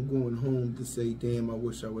for them going home to say, damn, I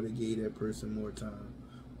wish I would have gave that person more time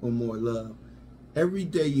or more love. Every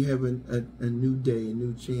day you have a new day, a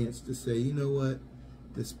new chance to say, you know what,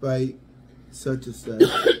 despite such and such,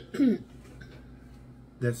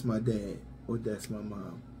 that's my dad or that's my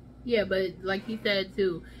mom. Yeah, but like he said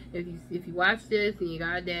too, if you watch this and you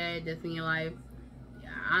got a dad that's in your life,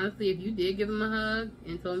 honestly, if you did give him a hug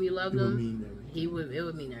and told him you loved him, it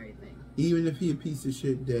would mean everything. Even if he a piece of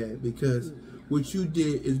shit dad, because what you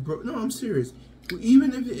did is broke. No, I'm serious.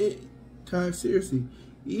 Even if seriously,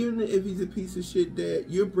 even if he's a piece of shit dad,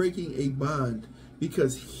 you're breaking a bond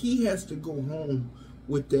because he has to go home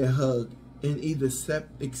with that hug and either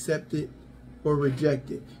accept it or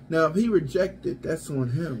reject it. Now, if he rejected, that's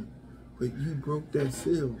on him. But you broke that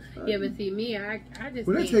seal. Yeah, but see, me, I just.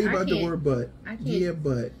 When I tell you about the word "but," I can't. Yeah,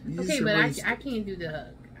 but. Okay, but I can't do the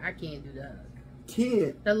hug. I can't do the hug.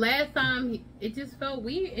 Can't. The last time, it just felt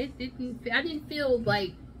weird. I didn't feel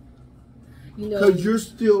like, because you're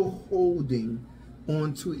still holding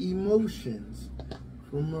on to emotions.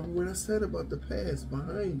 Remember what I said about the past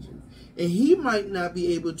behind you, and he might not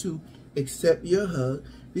be able to accept your hug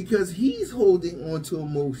Because he's holding on to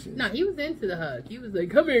emotion. No, he was into the hug. He was like,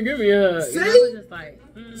 "Come here, give me a hug." See, and I was just like,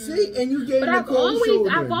 see, and you gave him the cold shoulder.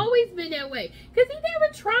 I've always been that way. Because he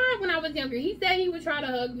never tried when I was younger. He said he would try to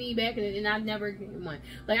hug me back, and I never gave him one.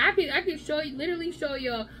 Like I could literally show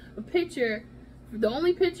you a picture, the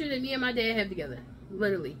only picture that me and my dad have together.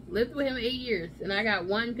 Literally lived with him 8 years, and I got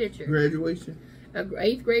one picture. Graduation.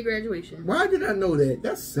 8th grade graduation. Why did I know that?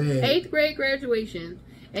 That's sad. 8th grade graduation,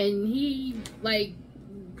 and he like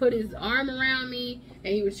put his arm around me,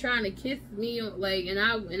 and he was trying to kiss me, like, and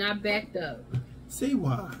I backed up. See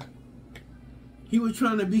why? He was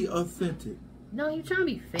trying to be authentic. No, he was trying to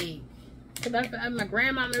be fake. Cause my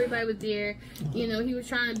grandma and everybody was there. You know, he was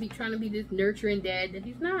trying to be this nurturing dad that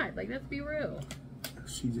he's not. Like, let's be real.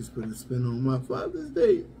 She just put a spin on my Father's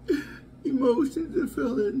Day emotions and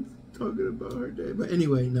feelings talking about her day. But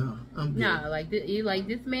anyway, no, I'm good. Nah, like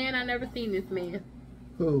this man. I never seen this man.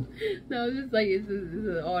 Who? No, it's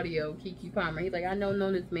an audio. Kiki Palmer. He's like, I don't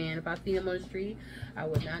know this man. If I see him on the street, I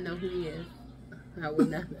would not know who he is. I would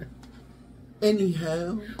not know.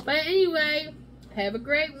 Anyhow. But anyway, have a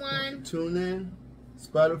great one. Tune in.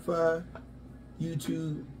 Spotify,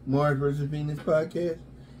 YouTube, Mars vs. Venus podcast.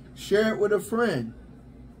 Share it with a friend.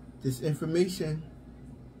 This information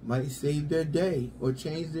might save their day or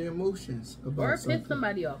change their emotions about something. Or piss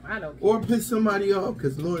somebody off. I don't care. Or piss somebody off,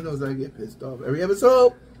 because Lord knows I get pissed off every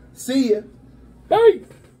episode. See ya. Bye.